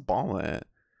 where the hell is Bulma at?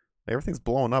 Everything's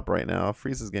blowing up right now.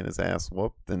 Frieza's getting his ass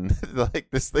whooped, and like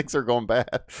things are going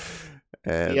bad.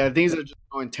 And yeah, things are just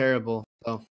going terrible.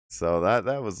 So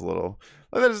that was a little.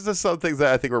 There's just some things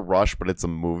that I think are rushed, but it's a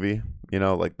movie.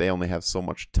 Like they only have so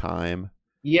much time.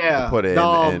 Yeah, To put in,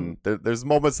 and there's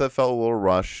moments that felt a little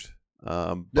rushed.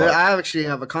 But I actually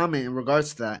have a comment in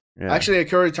regards to that. Yeah. Actually,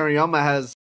 Akira Toriyama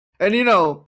has,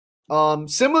 and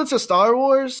similar to Star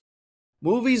Wars,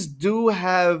 movies do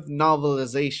have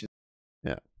novelization.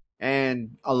 Yeah.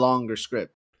 And a longer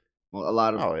script. Well, a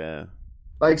lot of. Oh yeah.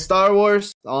 Like Star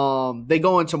Wars, they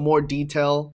go into more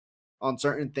detail on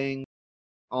certain things.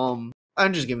 I'm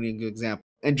just giving you a good example.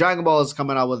 And Dragon Ball is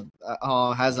coming out with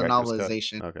has a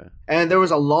novelization. Okay. And there was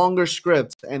a longer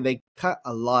script, and they cut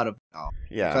a lot of it off.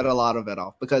 Yeah. Cut a lot of it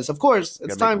off because, of course,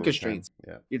 it's time constraints.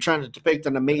 Yeah. You're trying to depict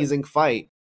an amazing fight,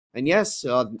 and yes,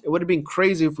 it would have been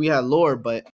crazy if we had lore,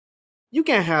 but you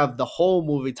can't have the whole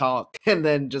movie talk and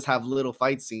then just have little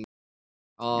fight scenes.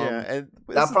 Yeah, and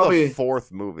this is probably the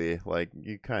fourth movie. Like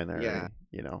you kind of, yeah,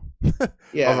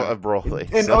 of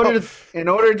Broly. In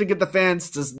order to get the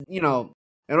fans to, in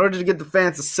order to get the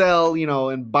fans to sell,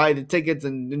 and buy the tickets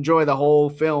and enjoy the whole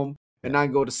film and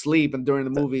not go to sleep and during the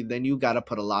movie, then you got to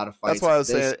put a lot of fights. That's why I was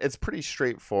saying it's pretty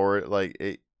straightforward. Like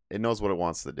it knows what it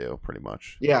wants to do, pretty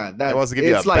much. Yeah, it wants to give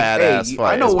you a badass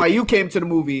fight. I know why you came to the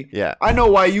movie. Yeah, I know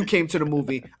why you came to the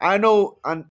movie. I know.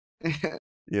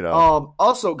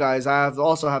 Also, guys, I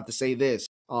have to say this.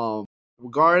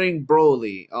 Regarding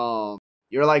Broly,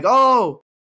 you're like, oh,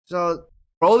 so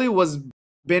Broly was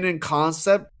been in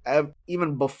concept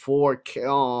even before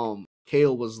Kale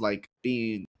was like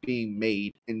being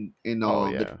made in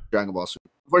the Dragon Ball Super.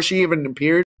 Before she even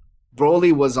appeared,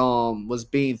 Broly was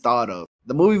being thought of.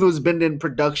 The movie was been in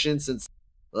production since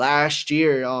last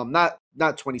year. Not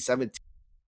 2017.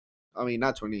 I mean,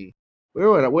 not 20.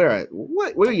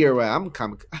 What year we're at?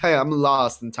 I'm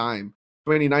lost in time.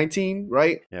 2019,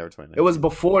 right? Yeah, we're 2019. It was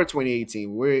before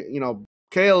 2018.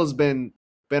 Kale has been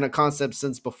a concept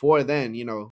since before then,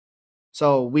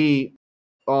 So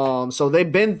so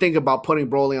they've been thinking about putting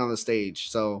Broly on the stage.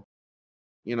 So,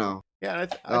 Yeah, and I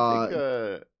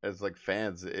think as like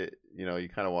fans, you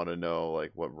kind of want to know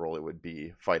like what Broly would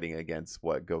be fighting against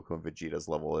what Goku and Vegeta's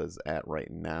level is at right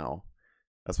now.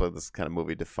 That's what this kind of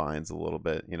movie defines a little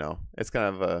bit, It's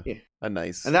kind of a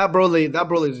nice. And that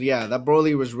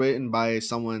Broly was written by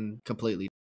someone completely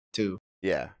too.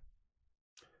 Yeah,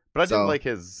 but I did like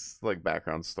his like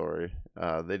background story.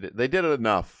 They did it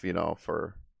enough,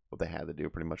 for what they had to do,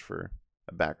 pretty much for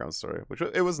a background story, which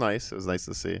it was nice. It was nice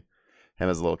to see him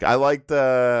as a little. I liked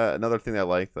another thing that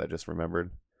I just remembered.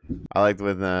 I liked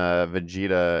when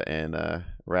Vegeta and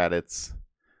Raditz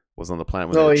was on the planet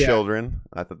with their children.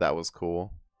 I thought that was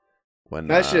cool. When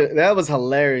that was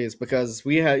hilarious because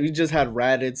we just had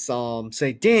Raditz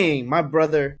say, "Dang, my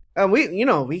brother," and we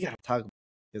gotta talk.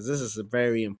 because this is a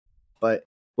very important. But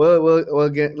we'll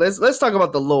get let's talk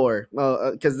about the lore,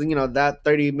 because that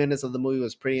 30 minutes of the movie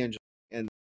was pretty interesting. And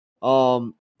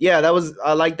yeah, that was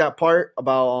I like that part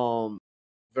about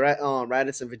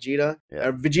Raditz and Vegeta.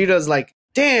 Yeah. Vegeta's like,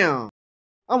 damn,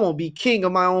 I'm gonna be king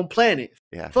of my own planet.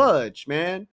 Yeah. Fudge,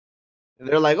 man. And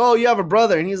they're like, oh, you have a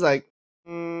brother, and he's like,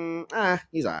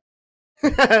 he's alright.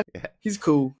 Yeah. He's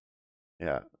cool.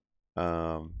 Yeah.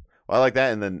 Well, I like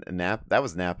that, and then that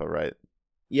was Nappa, right?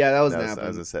 Yeah, that was I Nappa.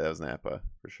 was gonna say that was Nappa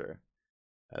for sure.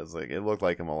 I was like, it looked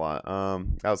like him a lot.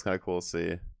 That was kind of cool to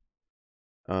see.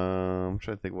 I'm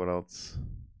trying to think what else.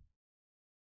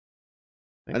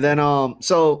 And then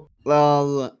so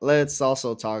let's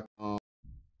also talk.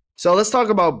 So let's talk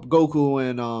about Goku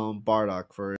and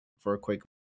Bardock for a quick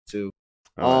too.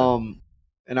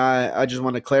 And I just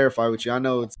want to clarify with you. I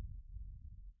know it's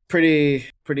pretty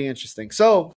interesting.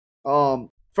 So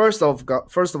first of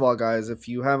all, guys, if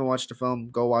you haven't watched the film,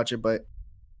 go watch it. But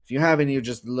if you haven't, you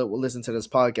just listen to this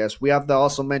podcast. We have to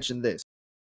also mention this.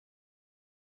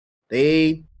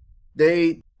 They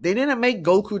didn't make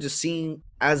Goku to seem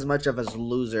as much of a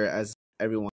loser as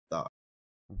everyone thought.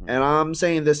 Mm-hmm. And I'm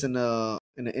saying this in an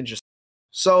interesting.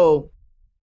 So,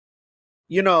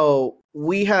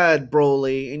 we had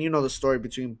Broly, and the story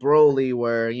between Broly,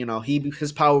 where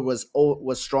his power was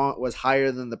strong, was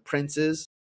higher than the prince's,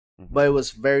 but it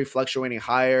was very fluctuating,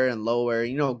 higher and lower,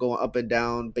 going up and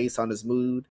down based on his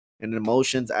mood and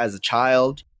emotions as a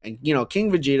child. And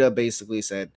King Vegeta basically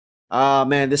said,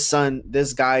 man,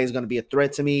 this guy is going to be a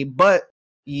threat to me, but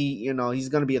he's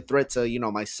going to be a threat to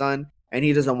my son, and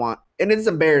he doesn't want. And it's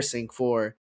embarrassing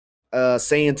for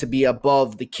Saiyan to be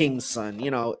above the king's son.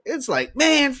 It's like,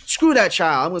 man, screw that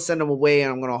child. I'm gonna send him away,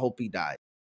 and I'm gonna hope he dies.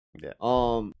 Yeah.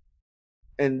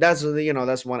 And that's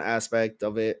that's one aspect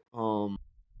of it.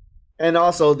 And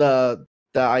also the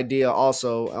idea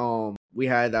also we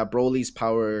had that Broly's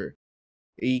power,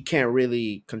 he can't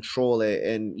really control it,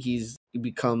 and he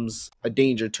becomes a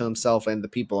danger to himself and the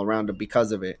people around him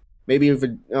because of it. Maybe if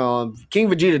King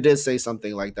Vegeta did say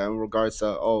something like that in regards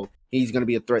to he's gonna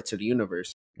be a threat to the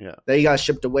universe. Yeah. That he got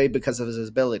shipped away because of his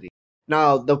ability.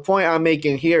 Now, the point I'm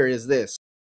making here is this.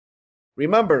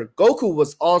 Remember, Goku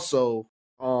was also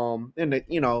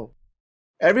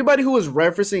everybody who was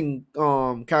referencing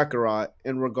Kakarot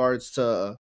in regards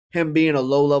to him being a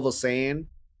low-level Saiyan,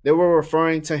 they were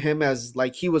referring to him as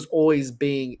like he was always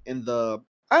being in the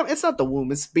it's not the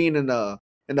womb, it's being in the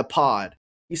pod.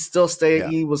 He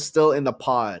was still in the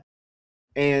pod.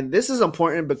 And this is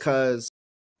important because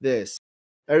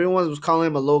everyone was calling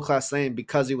him a low-class Saiyan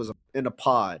because he was in a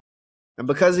pod. And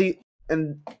because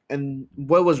and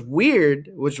what was weird,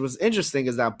 which was interesting,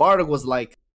 is that Bardock was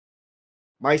like,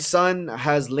 my son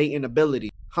has latent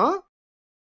abilities. Huh?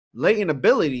 Latent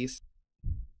abilities?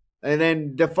 And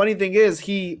then the funny thing is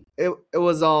it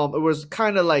was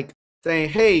kind of like saying,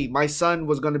 hey, my son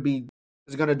is gonna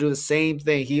do the same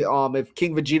thing. He if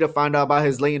King Vegeta found out about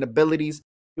his latent abilities,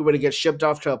 he would get shipped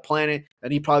off to a planet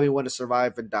and he probably wouldn't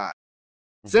survive and die.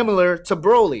 Similar to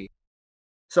Broly.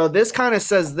 So this kind of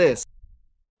says this.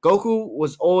 Goku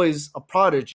was always a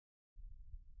prodigy.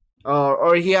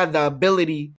 Or he had the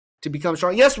ability to become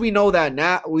strong. Yes, we know that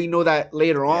now. We know that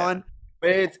later on.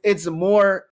 But it's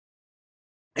more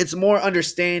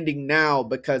understanding now,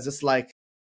 because it's like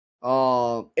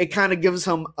it kind of gives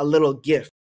him a little gift.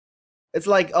 It's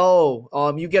like,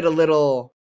 you get a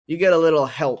little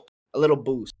help, a little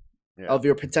boost of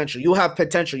your potential. You have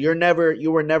potential.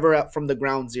 You were never up from the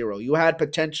ground zero. You had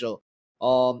potential.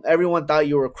 Everyone thought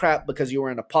you were crap because you were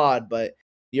in a pod, but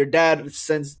your dad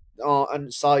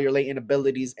saw your latent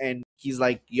abilities, and he's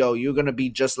like, yo, you're gonna be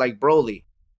just like Broly.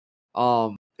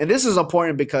 And this is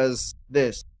important because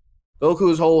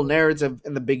Goku's whole narrative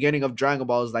in the beginning of Dragon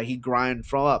Ball is that he grind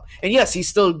from up. And yes, he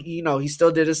still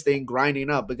did his thing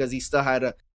grinding up, because he still had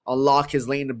to unlock his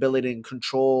latent ability and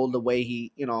control the way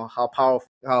he, how powerful,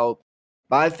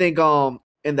 but I think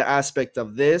in the aspect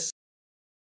of this,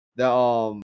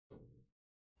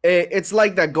 it's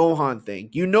like that Gohan thing.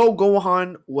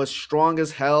 Gohan was strong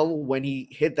as hell when he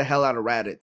hit the hell out of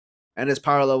Raditz, and his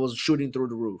power level was shooting through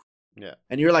the roof. Yeah.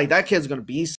 And you're like, that kid's gonna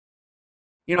be,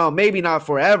 maybe not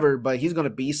forever, but he's gonna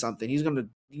be something. He's gonna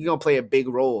play a big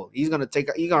role. He's gonna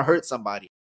hurt somebody.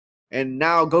 And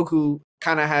now Goku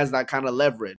kind of has that kind of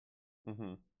leverage.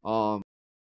 Mm-hmm.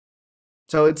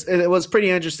 So it was pretty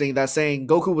interesting that saying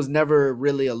Goku was never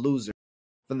really a loser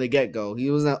from the get-go. He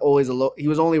wasn't always he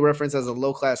was only referenced as a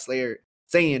low-class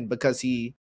Saiyan because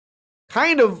he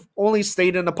kind of only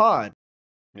stayed in the pod.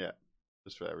 Yeah,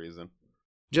 just for that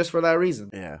reason.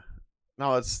 Yeah.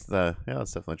 No, that's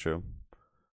definitely true.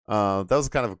 That was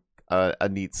kind of a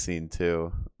neat scene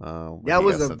too. when That he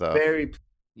was got a sent off. very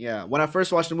yeah. When I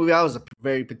first watched the movie, I was a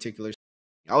very particular.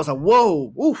 I was like,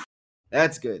 whoa, oof,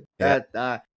 that's good. Yeah.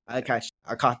 That I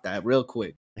caught that real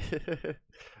quick. It's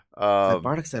like um,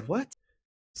 Bardock said, what?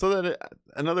 so then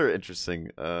another interesting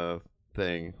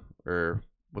thing, or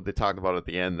what they talked about at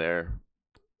the end there,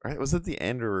 right? Was it the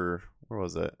end or where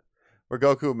was it? Where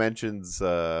Goku mentions,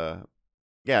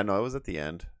 yeah, no, it was at the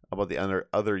end about the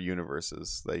other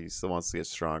universes that he still wants to get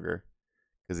stronger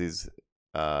because he's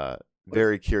uh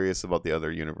very curious about the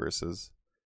other universes,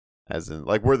 as in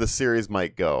like where the series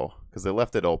might go because they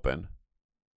left it open.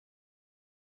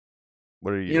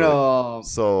 What are you? You know,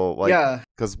 So like, yeah,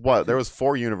 because what there was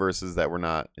 4 universes that were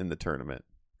not in the tournament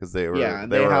because they were yeah,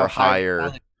 and they they were have high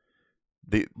higher.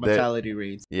 The mortality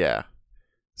rates. yeah.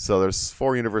 So there's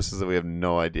 4 universes that we have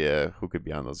no idea who could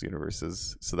be on those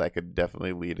universes. So that could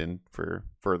definitely lead in for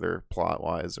further plot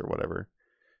wise or whatever,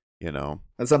 you know.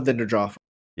 That's something to draw from.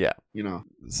 Yeah. You know,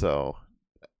 So,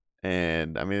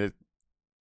 and I mean,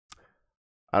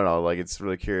 I don't know. Like, it's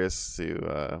really curious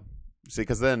to see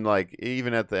because then, like,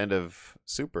 even at the end of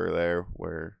Super, there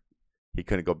where he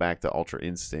couldn't go back to Ultra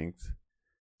Instinct,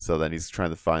 so then he's trying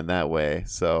to find that way.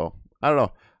 So I don't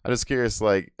know. I'm just curious.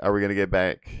 Like, are we gonna get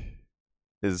back?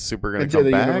 Is Super gonna into come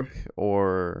the back, universe.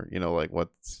 or like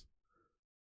what's,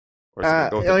 or is it gonna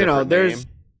go with a You know, different name?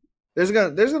 there's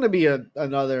gonna be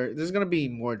there's gonna be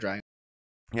more Dragon.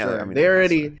 Yeah, I Sure, mean there has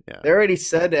to. Yeah, they already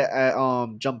said it at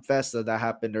Jump Festa that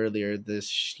happened earlier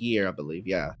this year, I believe.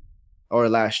 Yeah, or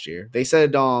last year. They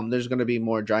said there's gonna be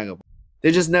more Dragon Ball.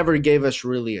 They just never gave us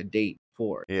really a date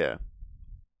for it. yeah,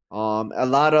 A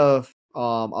lot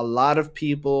of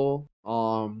people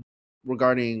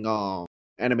regarding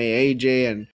Anime AJ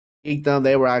and Geekdom,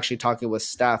 they were actually talking with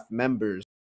staff members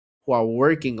who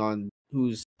are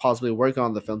who's possibly working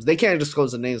on the films. They can't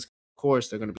disclose the names, of course,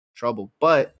 they're gonna be in trouble.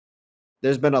 But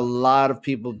there's been a lot of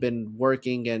people been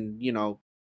working and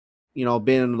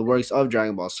been in the works of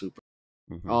Dragon Ball Super.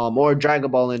 hmm Or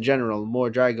Dragon Ball in general, more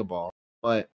Dragon Ball.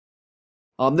 But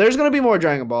there's gonna be more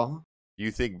Dragon Ball. Do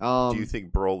you think? Do you Um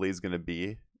think Broly's gonna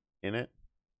be in it?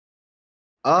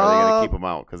 Or are they gonna uh keep him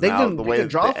out? Because now the they way can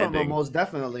draw the from him ending, most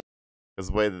definitely. because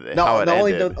the way that, how No,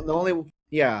 it ended. the only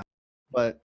yeah,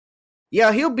 but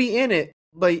yeah, he'll be in it.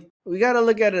 But we gotta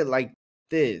look at it like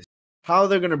this: how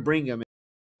they're gonna bring him in.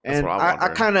 That's what And I'm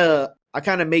wondering. I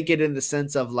kind of make it in the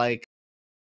sense of like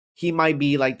he might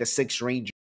be like the Sixth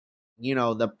Ranger.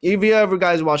 The if you ever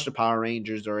guys watch the Power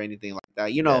Rangers or anything like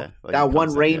that, Yeah, like he that one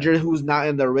comes in. Yeah, Ranger who's not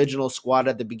in the original squad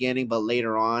at the beginning, but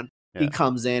later on he yeah,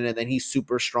 comes in and then he's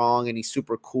super strong and he's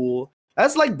super cool.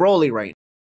 That's like Broly right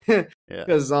now, yeah,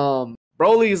 because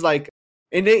Broly is like,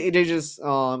 and they just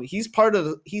he's part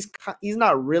of he's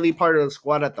not really part of the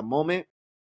squad at the moment,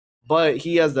 but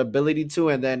he has the ability to.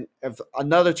 And then if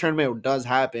another tournament does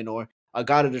happen, or a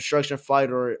God of Destruction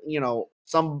fight, or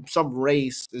some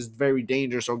race is very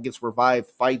dangerous or gets revived,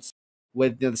 fights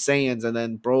with the Saiyans, and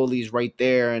then Broly's right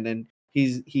there, and then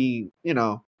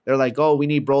they're like, oh, we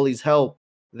need Broly's help.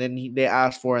 Then they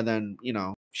ask for, it, and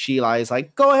then Sheila is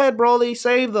like, go ahead, Broly,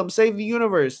 save them, save the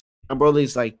universe. And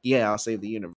Broly's like, yeah, I'll save the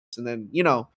universe. And then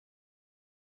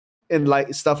and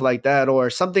like stuff like that, or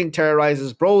something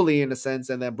terrorizes Broly in a sense,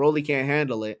 and then Broly can't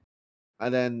handle it,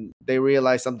 and then they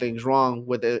realize something's wrong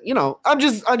with it. I'm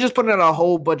just putting out a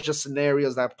whole bunch of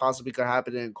scenarios that possibly could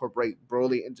happen and incorporate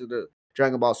Broly into the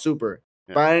Dragon Ball Super.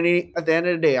 yeah, But at the end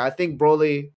of the day, I think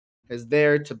Broly is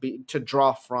there to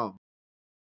draw from.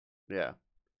 yeah.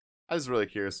 I was really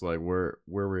curious, like where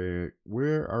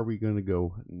are we gonna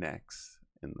go next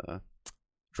in the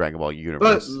Dragon Ball But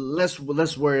universe?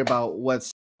 let's worry about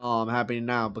what's happening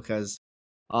now, because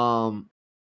um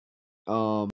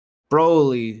um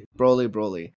Broly.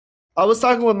 I was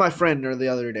talking with my friend the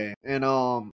other day, and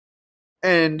um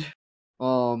and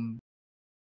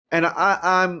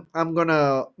I'm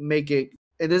gonna make it.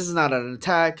 And this is not an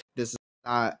attack. This is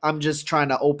not. I'm just trying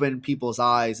to open people's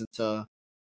eyes into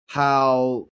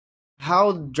how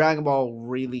Dragon Ball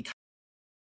really.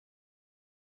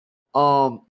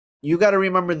 Um, you got to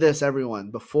remember this,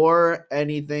 everyone. Before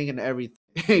anything and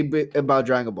everything about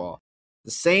Dragon Ball,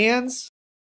 the Saiyans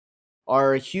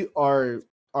are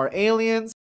are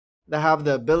aliens that have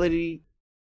the ability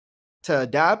to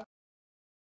adapt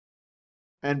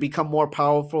and become more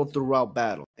powerful throughout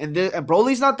battle. And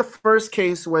Broly's not the first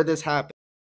case where this happened.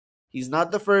 He's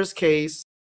not the first case.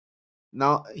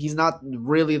 No, he's not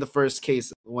really the first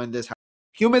case when this happens.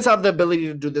 Humans have the ability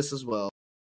to do this as well.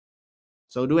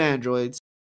 So do androids.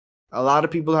 A lot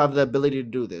of people have the ability to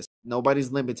do this.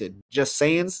 Nobody's limited. Just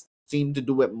Saiyans seem to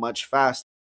do it much faster.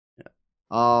 Yeah,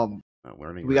 Um, not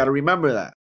learning we got right. to remember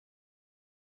that.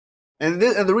 And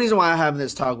the reason why I'm having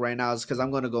this talk right now is because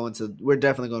we're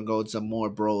definitely going to go into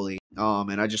more Broly.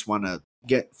 And I just want to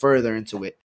get further into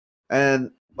it.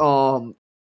 And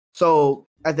so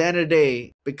at the end of the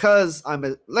day, because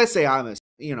let's say I'm a,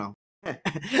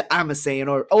 I'm a Saiyan,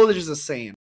 or just a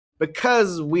Saiyan,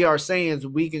 because we are Saiyans,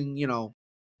 we can,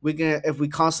 if we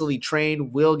constantly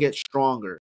train, we'll get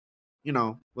stronger.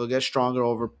 We'll get stronger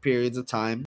over periods of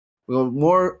time.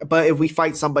 But if we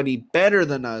fight somebody better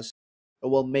than us, it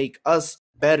will make us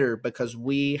better because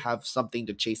we have something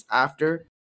to chase after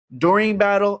during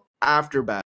battle, after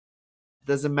battle.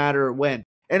 Doesn't matter when.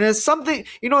 And it's something,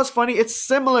 it's funny. It's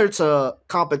similar to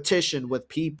competition with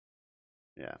people.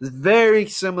 Yeah. It's very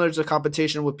similar to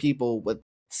competition with people with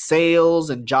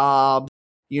sales and jobs,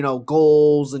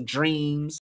 goals and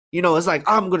dreams. It's like,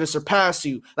 I'm going to surpass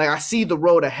you. Like, I see the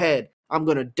road ahead. I'm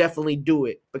going to definitely do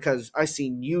it because I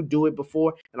seen you do it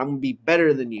before and I'm going to be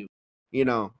better than you,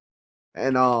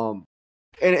 And,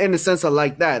 in the sense of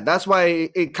like that, that's why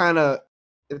it kind of,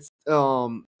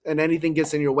 and anything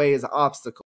gets in your way is an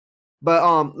obstacle.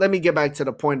 But, let me get back to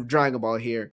the point of Dragon Ball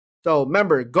here. So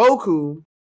remember, Goku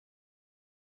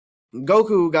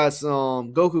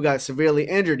got severely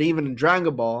injured. Even in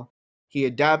Dragon Ball, he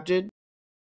adapted,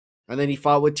 and then he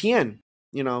fought with Tien.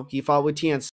 He fought with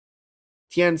Tien.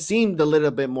 Tien seemed a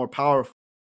little bit more powerful.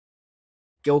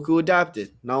 Goku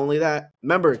adapted. Not only that,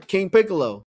 remember King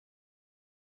Piccolo.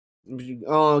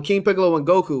 King Piccolo and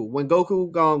Goku. When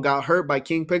Goku got hurt by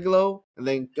King Piccolo, and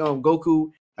then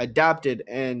Goku adapted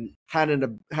and had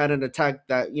an attack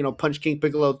that punched King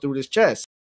Piccolo through his chest.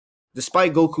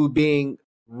 Despite Goku being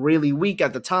really weak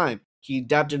at the time, he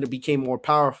adapted and became more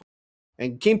powerful.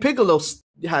 And King Piccolo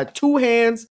had two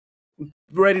hands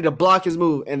ready to block his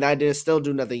move, and that didn't still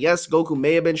do nothing. Yes, Goku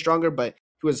may have been stronger, but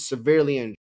he was severely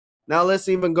injured. Now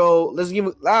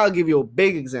I'll give you a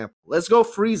big example. Let's go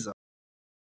Frieza.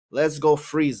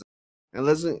 And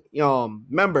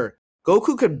remember,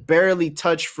 Goku could barely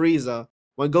touch Frieza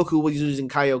when Goku was using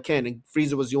Kaioken, and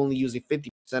Frieza was only using 50%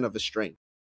 of his strength.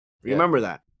 Remember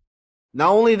that.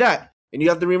 Not only that, and you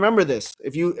have to remember this.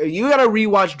 If you gotta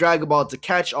rewatch Dragon Ball to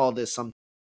catch all this, and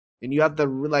you have to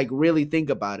really think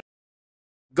about it.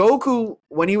 Goku,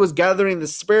 when he was gathering the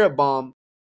Spirit Bomb,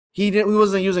 he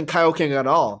wasn't using Kaioken at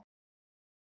all.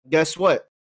 Guess what?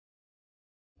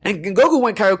 And Goku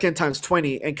went Kaioken times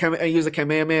 20 and used a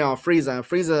Kamehameha on Frieza, and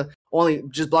Frieza only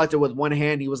just blocked it with one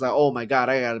hand. He was like, "Oh my god,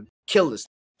 I gotta kill this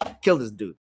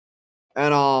dude."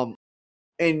 And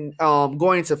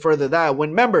going into further that,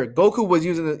 remember Goku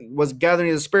was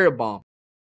gathering the Spirit Bomb,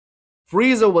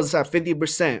 Frieza was at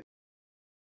 50%,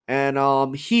 and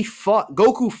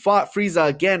Goku fought Frieza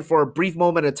again for a brief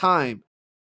moment of time,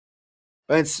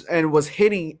 and was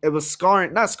hitting. It was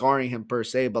not scarring him per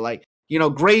se, but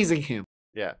grazing him.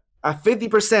 Yeah. At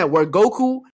 50%, where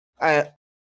Goku at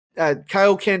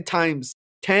Kaioken times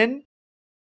 10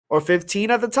 or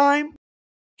 15 at the time,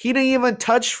 he didn't even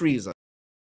touch Frieza.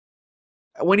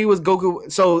 When he was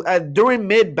Goku, so during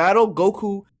mid battle,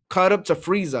 Goku caught up to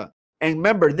Frieza, and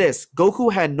remember this: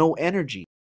 Goku had no energy.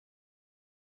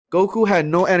 Goku had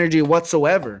no energy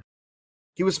whatsoever.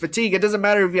 He was fatigued. It doesn't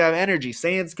matter if you have energy.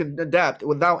 Saiyans can adapt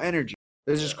without energy.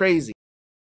 It's just crazy.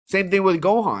 Same thing with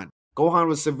Gohan. Gohan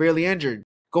was severely injured.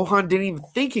 Gohan didn't even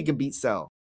think he could beat Cell.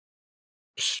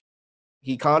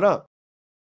 He caught up.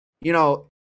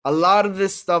 A lot of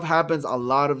this stuff happens a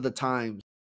lot of the times.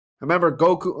 Remember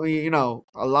Goku,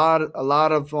 a lot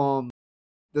of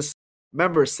this.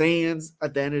 Remember, Saiyans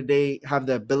at the end of the day have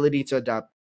the ability to adapt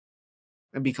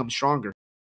and become stronger.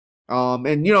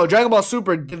 And Dragon Ball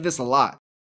Super did this a lot.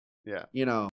 Yeah.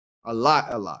 A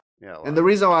lot. Yeah. And the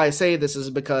reason why I say this is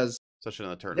because especially in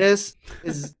the tournament.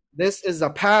 this is a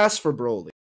pass for Broly.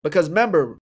 Because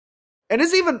remember, and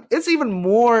it's even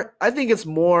more. I think it's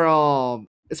more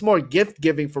gift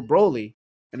giving for Broly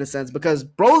in a sense, because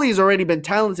Broly's already been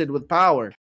talented with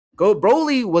power.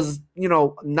 Broly was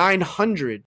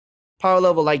 900 power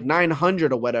level, like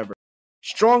 900 or whatever,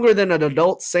 stronger than an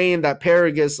adult Saiyan that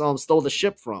Paragus stole the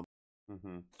ship from.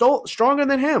 Mm-hmm. Stronger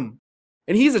than him,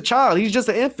 and he's a child. He's just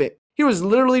an infant. He was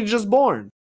literally just born.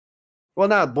 Well,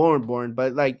 not born,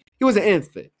 but he was an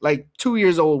infant, 2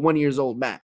 years old, 1 year old,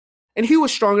 max. And he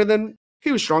was stronger than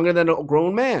a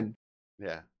grown man.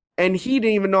 Yeah. And he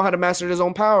didn't even know how to master his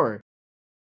own power.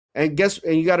 And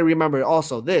you got to remember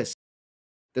also this: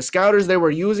 the scouters they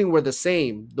were using were the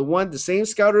same. The same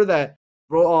scouter that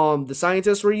the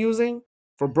scientists were using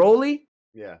for Broly.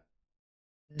 Yeah.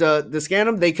 The scan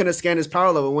him, they couldn't scan his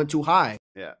power level; it went too high.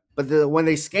 Yeah. But when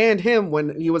they scanned him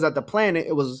when he was at the planet,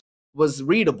 it was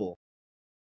readable.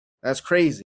 That's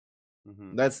crazy.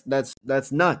 Mm-hmm.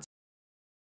 That's nuts.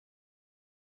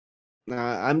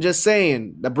 I'm just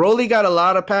saying the Broly got a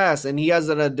lot of pass, and he has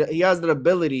an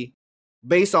ability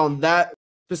based on that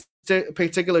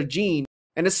particular gene.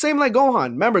 And the same like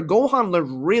Gohan. Remember, Gohan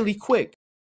learned really quick.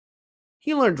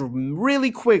 He learned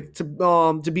really quick to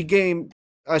become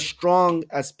as strong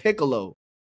as Piccolo.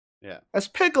 Yeah. As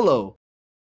Piccolo,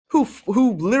 who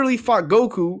literally fought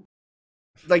Goku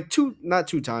like not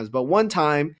two times, but one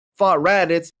time fought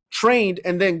Raditz, trained,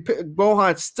 and then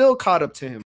Gohan still caught up to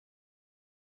him.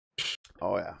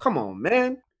 Oh yeah. Come on,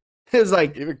 man. It's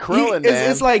like even Krillin,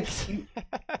 man. It's like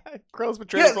Krillin's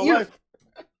betrayed his whole life.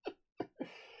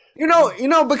 You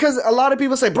know, because a lot of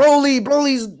people say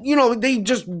Broly's,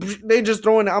 they just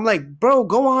throw in. I'm like, bro,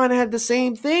 Gohan had the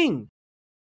same thing.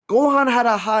 Gohan had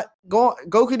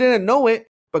Goku didn't know it,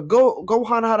 but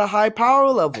Gohan had a high power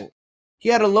level. He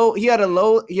had a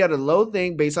low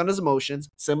thing based on his emotions,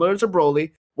 similar to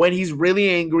Broly. When he's really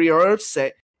angry or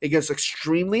upset, it gets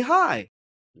extremely high.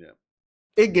 Yeah.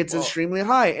 It gets extremely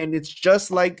high, and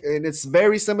it's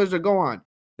very similar to Gohan.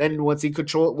 Then once he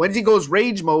goes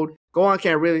rage mode, Gohan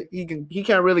can't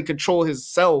really control his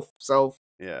self.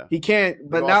 Yeah, he can't.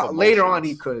 But now later on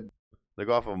he could. They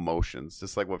go off of emotions,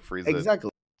 just like what Frieza. Exactly.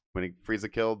 When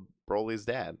Frieza killed Broly's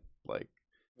dad, like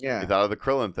he yeah, thought of the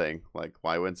Krillin thing, like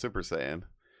why went Super Saiyan?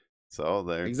 So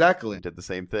they did the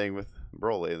same thing with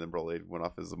Broly, and then Broly went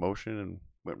off his emotion and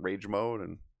went rage mode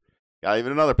and got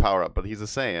even another power up. But he's a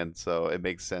Saiyan, so it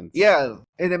makes sense. Yeah,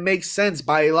 and it makes sense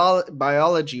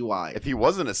biology wise. If he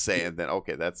wasn't a Saiyan, then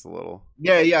okay, that's a little.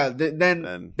 Yeah.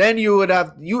 Then you would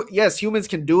have yes, humans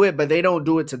can do it, but they don't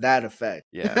do it to that effect.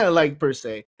 Yeah, like per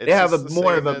se, it's they have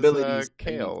more of abilities.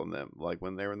 Kale in them, like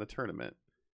when they were in the tournament,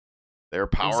 they were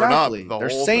powering up the They're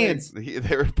whole Saiyans. thing.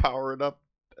 They were powering up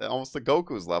almost to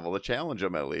Goku's level to challenge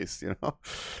him at least,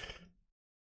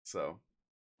 So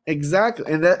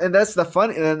exactly, and that's the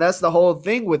fun, and that's the whole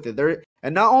thing with it.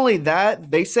 And not only that,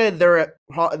 they said they're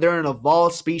an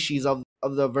evolved species of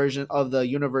the version of the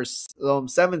universe 7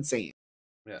 Saiyan,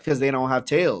 because they don't have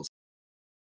tails.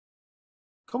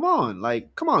 Come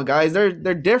on, guys,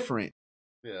 they're different.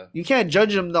 Yeah, you can't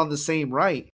judge them on the same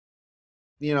right.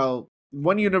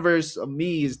 One universe of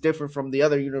me is different from the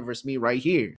other universe me right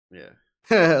here. Yeah,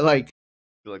 like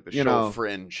the show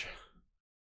Fringe.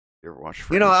 You ever watch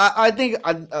Fringe? I think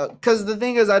because the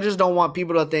thing is, I just don't want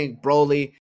people to think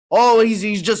Broly. Oh,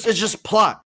 it's just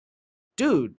plot,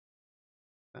 dude.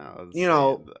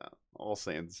 No, all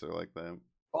Saiyans are like that.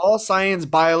 All science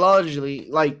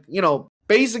biologically,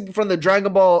 basic from the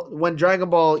Dragon Ball. When Dragon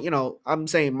Ball, I'm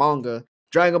saying manga.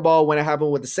 Dragon Ball, when it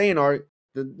happened with the Saiyan arc,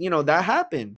 that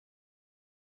happened.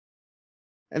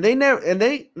 And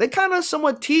they kind of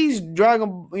somewhat teased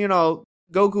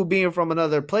Goku being from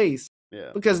another place.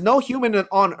 Yeah. Because no human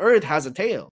on Earth has a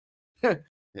tail.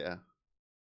 Yeah.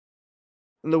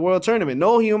 In the World Tournament,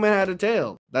 no human had a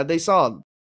tail that they saw.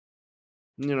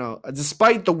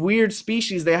 Despite the weird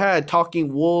species they had,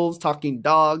 talking wolves, talking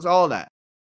dogs, all that.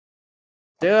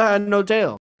 They had no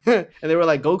tail. And they were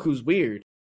like, Goku's weird.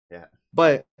 Yeah.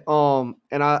 But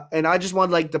and I just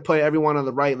want to put everyone on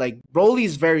the right. Like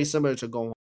Broly's very similar to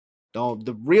Gohan.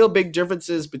 The real big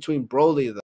differences between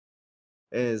Broly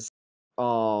is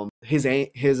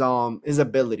his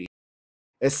ability.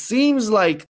 It seems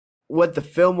like what the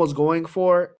film was going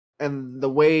for and the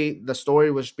way the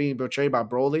story was being portrayed by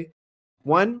Broly.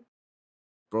 One,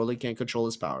 Broly can't control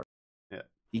his power. Yeah.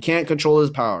 He can't control his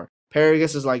power.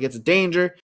 Paragus is like, it's a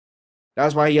danger.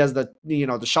 That's why he has the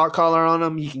shot collar on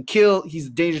him. He can kill. He's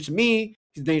a danger to me.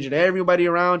 He's a danger to everybody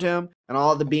around him and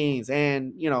all the beings.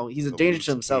 And, he's a danger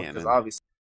to himself because obviously.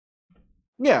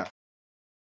 Yeah.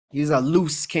 He's a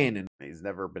loose cannon. He's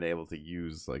never been able to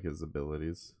use his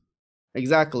abilities.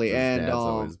 Exactly. His and dad's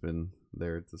always been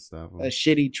there to stop him. A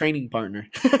shitty training partner.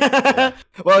 Yeah.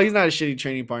 Well, he's not a shitty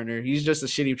training partner. He's just a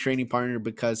shitty training partner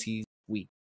because he's weak.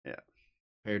 Yeah.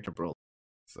 Compared to Broly.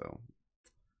 So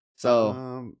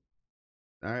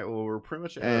all right, well, we're pretty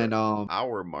much at our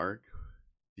hour mark.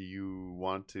 Do you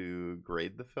want to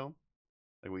grade the film?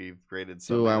 We've graded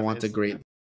some. Do I want to grade?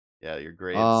 Yeah, your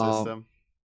grade system.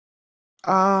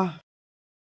 All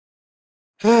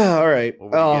right.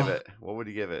 What would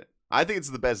you give it? I think it's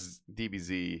the best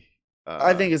DBZ.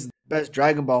 I think it's the best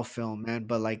Dragon Ball film, man.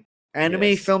 But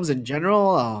anime films in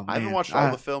general, I haven't watched all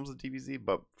the films of DBZ,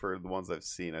 but for the ones I've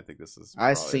seen, I think this is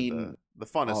the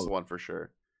funnest one for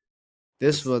sure.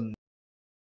 This one,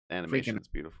 animation's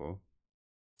beautiful.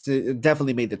 It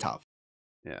definitely made the top.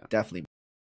 Yeah, definitely.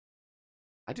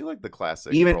 I do like the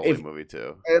classic Broly movie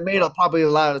too. It made probably a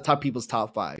lot of top people's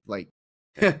top 5.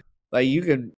 You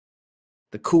can,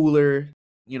 the Cooler,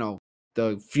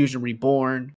 the Fusion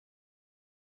Reborn,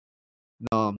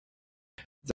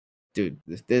 dude,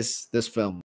 this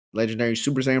film, legendary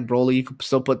Super Saiyan Broly, you could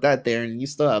still put that there, and you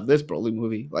still have this Broly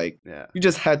movie. Like, Yeah. you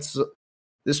just had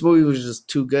this movie was just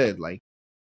too good, like,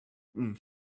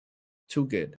 too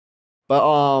good.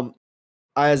 But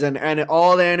and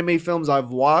all the anime films I've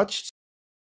watched,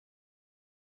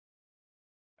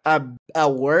 at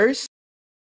worst,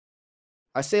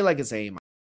 I say like it's A.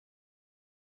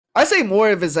 I say more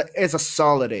if it's a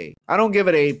solid A. I don't give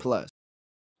it A plus.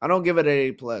 I don't give it an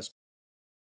A plus.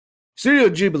 Studio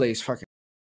Ghibli is fucking.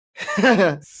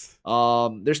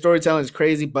 Their storytelling is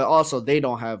crazy, but also they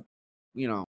don't have,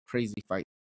 crazy fight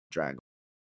dragon.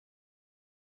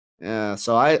 Yeah,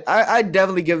 so I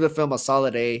definitely give the film a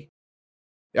solid A.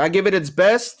 I give it its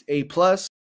best, A plus.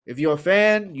 If you're a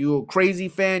fan, you're a crazy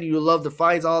fan, you love the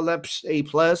fights, all that, A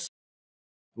plus.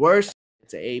 Worst,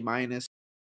 it's an A minus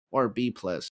or B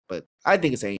plus, but I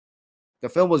think it's A. The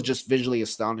film was just visually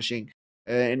astonishing,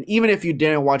 and even if you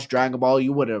didn't watch Dragon Ball,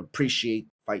 you would appreciate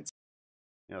fights.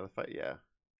 Yeah,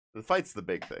 the fight's the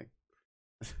big thing.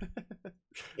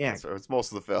 Yeah, so it's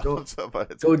most of the film.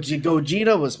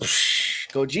 Gogeta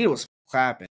was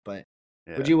clapping, but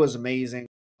Gogeta was amazing.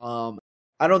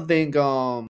 I don't think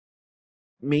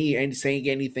me and saying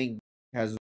anything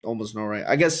has almost no right.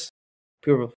 I guess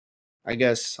people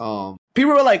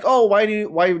were like, oh, why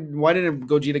didn't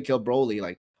Gogeta kill Broly?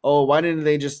 Like, oh, why didn't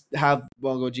they just have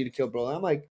Gogeta kill Broly? I'm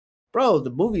like, bro, the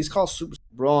movie is called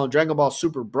Dragon Ball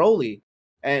Super Broly,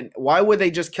 and why would they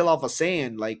just kill off a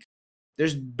Saiyan? Like,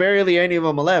 there's barely any of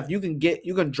them left. You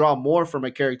can draw more from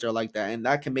a character like that, and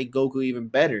that can make Goku even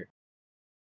better.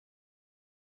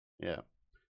 Yeah.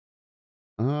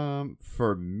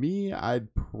 For me,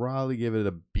 I'd probably give it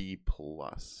a B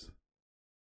plus.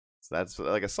 So that's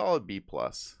like a solid B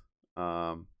plus.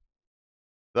 The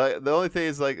only thing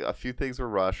is like a few things were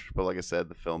rushed, but like I said,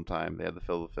 the film time, they had to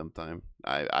fill the film time.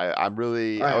 I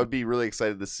would be really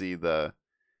excited to see the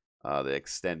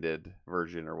extended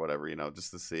version or whatever,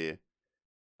 just to see.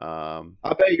 I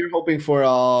bet you're hoping for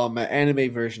an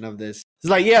anime version of this. It's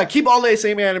like, yeah, keep all the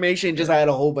same animation, just add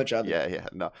a whole bunch of other. Yeah,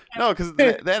 no, because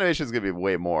the animation is gonna be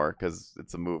way more because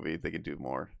it's a movie. They can do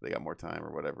more. They got more time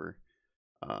or whatever.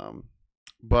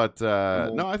 But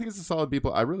no, I think it's a solid B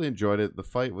plus. I really enjoyed it. The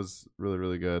fight was really,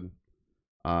 really good.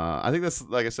 I think that's,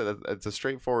 like I said, it's a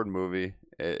straightforward movie.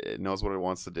 It knows what it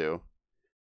wants to do.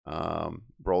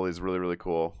 Broly's really, really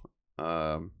cool.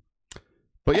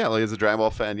 But yeah, like as a Dragon Ball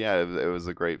fan, yeah, it was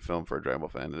a great film for a Dragon Ball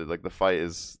fan. Like the fight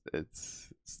it's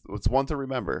one to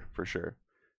remember for sure.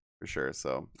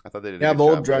 So I thought they did. They have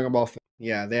old Dragon Ball.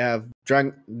 Yeah, they have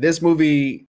This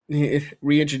movie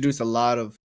reintroduced a lot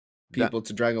of people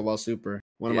to Dragon Ball Super.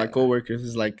 One of my coworkers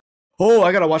is like, "Oh,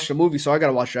 I gotta watch the movie, so I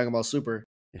gotta watch Dragon Ball Super."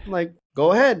 I'm like,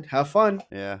 "Go ahead, have fun."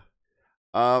 Yeah.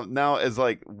 Now as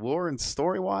like lore and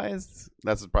story wise,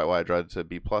 that's probably why I tried to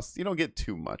B plus. You don't get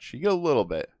too much. You get a little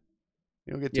bit.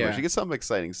 You don't get too much. You get some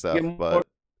exciting stuff, but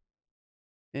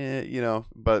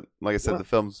But like I said, the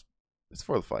film's it's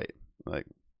for the fight. Like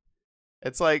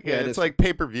it's like like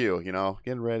pay-per-view.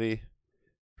 Getting ready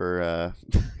for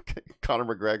Conor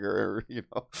McGregor.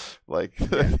 Like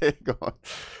going.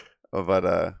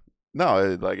 But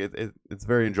no, it's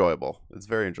very enjoyable. It's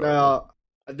very enjoyable.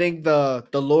 I think the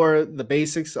lore, the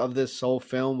basics of this whole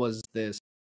film was this: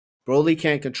 Broly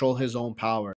can't control his own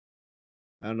power.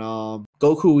 And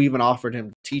Goku even offered him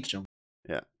to teach him.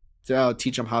 Yeah. To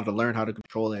teach him how to learn how to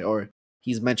control it. Or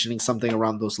he's mentioning something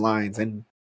around those lines. And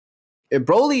if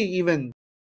Broly even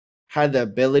had the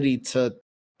ability to,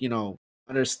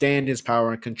 understand his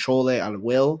power and control it at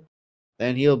will,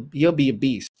 then he'll be a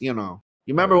beast, You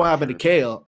remember what happened to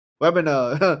Kale? What happened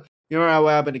to you remember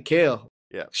what happened to Kale?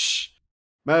 Yeah.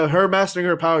 Her mastering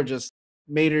her power just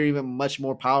made her even much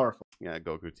more powerful. Yeah,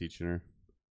 Goku teaching her.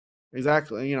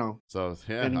 Exactly, So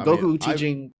yeah, and Goku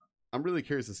teaching. I'm really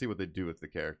curious to see what they do with the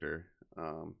character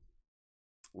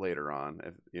later on,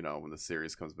 if when the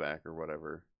series comes back or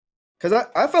whatever. Because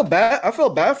I felt bad. I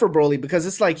felt bad for Broly because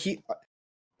it's like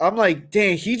I'm like,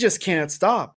 dang, he just can't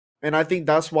stop, and I think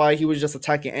that's why he was just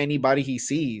attacking anybody he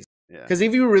sees. Yeah. Because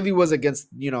if he really was against,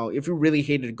 if he really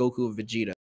hated Goku and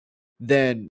Vegeta,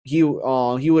 then he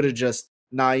would have just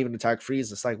not even attacked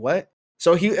Frieza. It's like, what?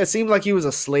 So it seemed like he was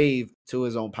a slave to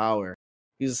his own power.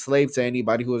 He was a slave to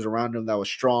anybody who was around him that was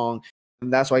strong.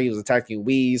 And that's why he was attacking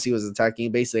Whis. He was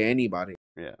attacking basically anybody.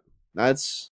 Yeah.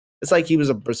 It's like he was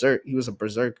a berserk. He was a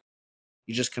berserk.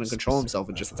 He just couldn't control himself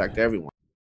and just attacked everyone.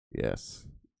 Yes.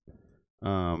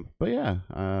 But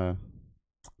yeah.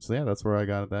 So yeah, that's where I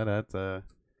got that at.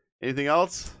 Anything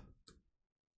else?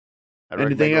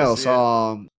 Anything else?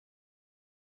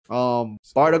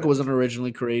 Bardock wasn't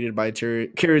originally created by Akira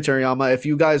Toriyama. If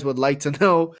you guys would like to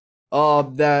know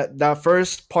that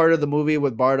first part of the movie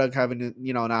with Bardock having,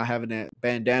 not having a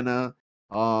bandana,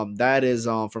 that is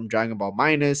from Dragon Ball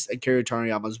Minus and Akira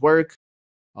Toriyama's work.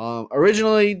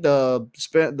 Originally the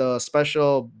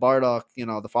special Bardock,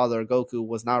 the father of Goku,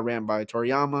 was not ran by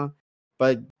Toriyama,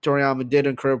 but Toriyama did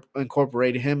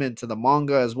incorporate him into the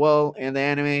manga as well and the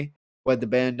anime with the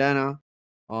bandana.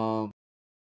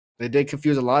 They did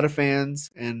confuse a lot of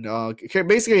fans, and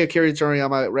basically Akira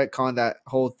Toriyama retconned that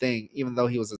whole thing, even though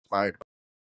he was inspired.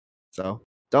 So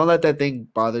don't let that thing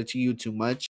bother to you too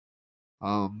much.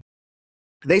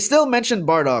 They still mentioned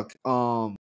Bardock.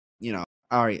 All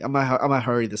right, I'm gonna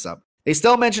hurry this up. They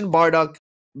still mentioned Bardock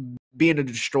being a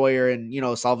destroyer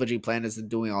and salvaging planets and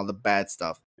doing all the bad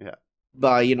stuff. Yeah.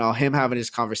 But him having his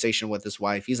conversation with his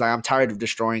wife, he's like, I'm tired of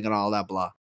destroying and all that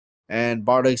blah. And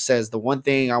Bardock says the one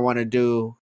thing I want to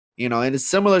do, and it's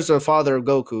similar to the father of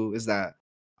Goku, is that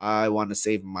I want to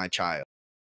save my child.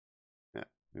 Yeah,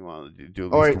 we want to do.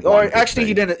 Or actually,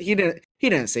 he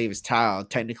didn't save his child.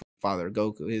 Technically, father of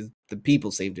Goku, the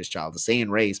people saved his child, the Saiyan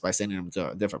race, by sending him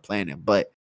to a different planet.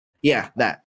 But yeah,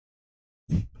 that.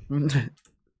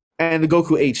 And the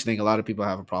Goku H thing, a lot of people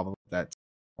have a problem with that.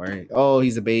 Where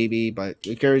he's a baby, but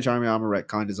Akira Toriyama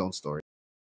retconned his own story.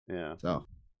 Yeah. So.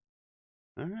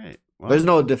 All right. Well, there's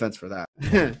no defense for that.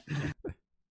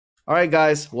 All right,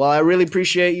 guys. Well, I really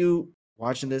appreciate you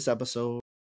watching this episode.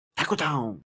 Taco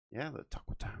Town. Yeah, the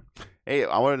Taco Town. Hey,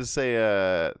 I wanted to say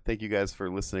thank you guys for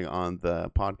listening on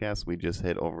the podcast. We just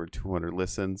hit over 200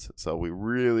 listens, so we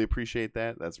really appreciate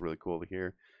that. That's really cool to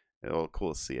hear.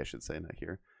 Cool to see, I should say, not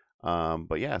hear.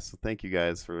 But yeah, so thank you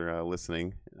guys for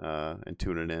listening and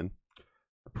tuning in.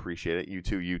 Appreciate it. You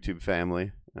too, YouTube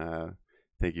family.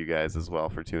 Thank you guys as well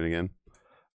for tuning in.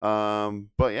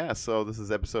 But yeah, so this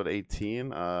is episode 18.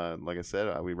 Like I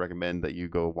said, we recommend that you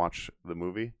go watch the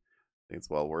movie. I think it's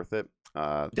well worth it.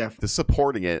 Just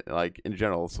supporting it, like in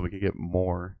general, so we can get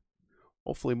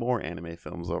hopefully more anime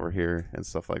films over here and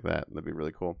stuff like that. That'd be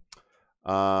really cool.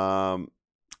 All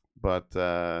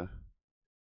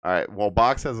right. Well,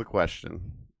 Box has a question,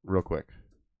 real quick.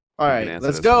 All right,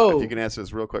 let's go. If you can answer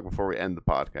this real quick before we end the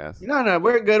podcast. No,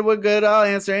 we're good. We're good. I'll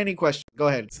answer any question. Go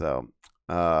ahead. So,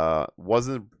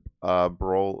 wasn't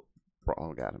Broly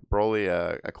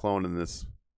a clone in this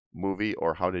movie,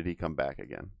 or how did he come back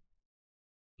again?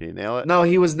 Can you nail it? No,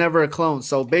 he was never a clone.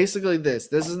 So basically,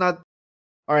 this is not.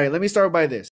 All right, let me start by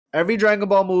this. Every Dragon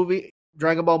Ball movie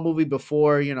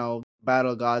before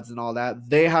Battle of Gods and all that,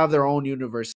 they have their own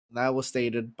universe. That was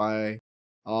stated by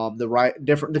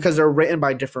because they're written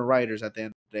by different writers at the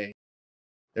end of the day.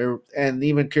 And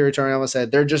even Akira Toriyama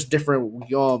said they're just different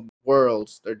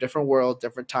worlds. They're different worlds,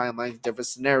 different timelines, different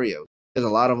scenarios. Because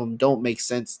a lot of them don't make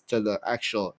sense to the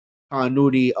actual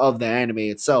continuity of the anime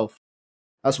itself.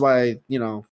 That's why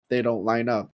they don't line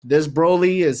up. This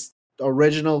Broly is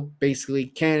original, basically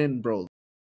canon Broly.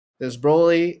 This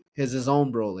Broly is his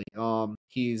own Broly.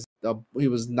 He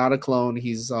was not a clone.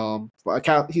 He's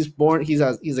he's born. He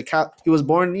was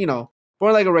born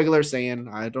born like a regular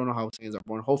Saiyan. I don't know how Saiyans are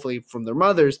born. Hopefully from their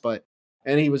mothers,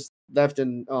 and he was left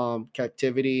in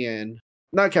captivity, and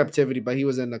not captivity, but he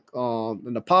was in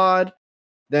the pod.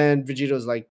 Then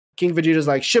King Vegeta's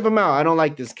like, ship him out. I don't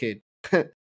like this kid.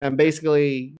 And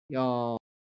basically,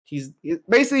 he's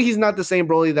not the same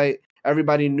Broly that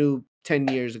everybody knew 10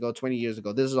 years ago, 20 years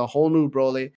ago. This is a whole new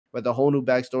Broly with a whole new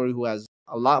backstory who has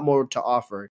a lot more to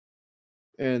offer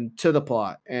and to the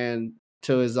plot and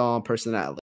to his own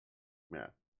personality. Yeah.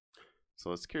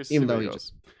 So it's curious to see where it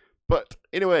goes. But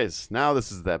anyways, now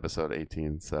this is the episode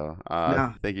 18. So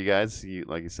thank you guys.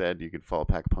 Like you said, you could follow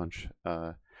Pack Punch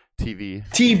TV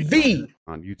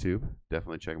on YouTube.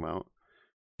 Definitely check them out.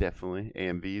 Definitely.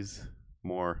 AMVs,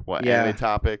 more anime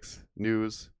topics,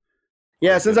 news.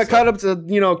 Yeah, since I caught up to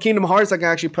Kingdom Hearts, I can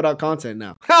actually put out content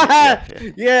now. Yeah.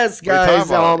 Yes, guys.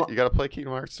 You gotta play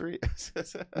Kingdom Hearts 3.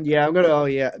 Yeah, I'm gonna. Oh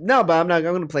yeah, no, but I'm not.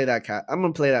 I'm gonna play that. I'm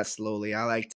gonna play that slowly. I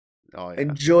like to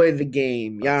enjoy the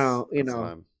game.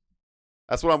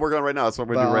 That's what I'm working on right now. That's what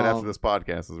we're gonna do right after this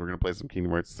podcast. Is we're gonna play some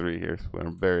Kingdom Hearts 3 here.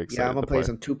 I'm very excited. Yeah, I'm gonna play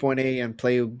some 2.8 and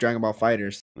play Dragon Ball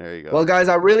FighterZ. There you go. Well, guys,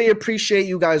 I really appreciate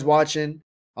you guys watching.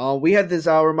 We had this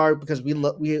hour mark because we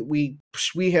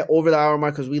hit over the hour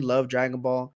mark because we love Dragon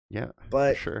Ball. Yeah,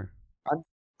 but sure.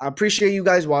 I appreciate you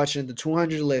guys watching the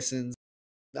 200 listens.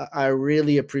 I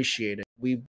really appreciate it.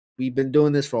 We've been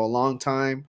doing this for a long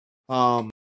time.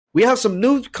 We have some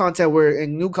new content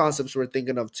and new concepts we're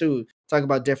thinking of too. Talk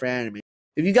about different anime.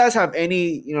 If you guys have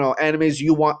any animes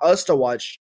you want us to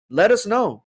watch, let us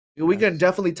know. We can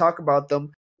definitely talk about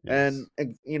them. Yes.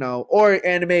 And or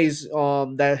animes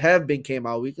that have came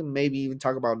out. We can maybe even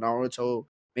talk about Naruto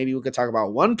maybe we could talk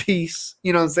about One Piece.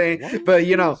 You know what I'm saying? One But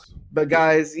Piece. but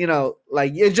guys,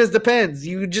 like it just depends.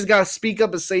 You just gotta speak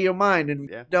up and say your mind, and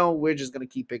Yeah. we're just gonna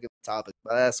keep picking the topic.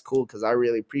 But that's cool because I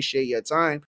really appreciate your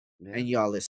time and y'all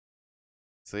listen.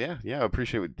 So yeah, I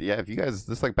appreciate it. Yeah, if you guys,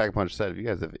 just like Back Punch said, if you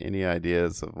guys have any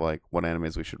ideas of like what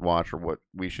animes we should watch or what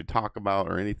we should talk about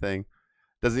or anything,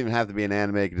 doesn't even have to be an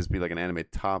anime. It could just be like an anime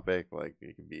topic. Like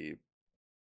it could be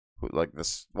like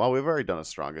this. Well, we've already done a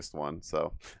strongest one,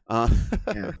 so.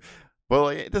 Yeah. Well,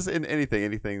 like, it does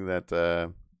anything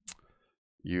that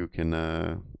you can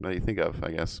that you think of,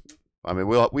 I guess. I mean,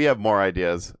 we have more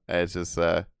ideas. It's just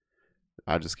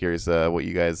I'm just curious what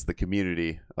you guys, the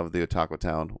community of the Otaku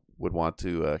Town, would want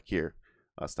to hear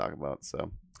us talk about.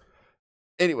 So,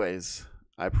 anyways,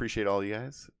 I appreciate all you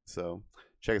guys. So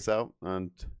check us out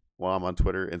on I'm on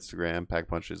Twitter, Instagram, Pack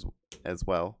Punches as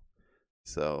well.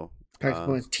 So Pack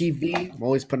Punch TV. I'm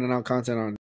always putting out content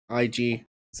on IG.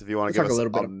 So if you want to give us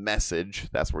a message,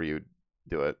 that's where you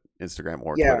do it, Instagram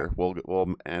or Twitter.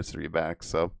 We'll answer you back.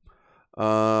 So,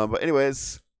 but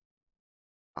anyways,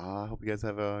 I hope you guys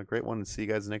have a great one and see you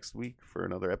guys next week for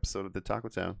another episode of the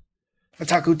Otaku Town.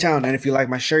 Otaku Town, and if you like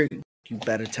my shirt, you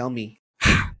better tell me.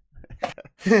 Have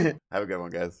a good one,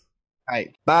 guys. All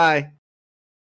right, bye.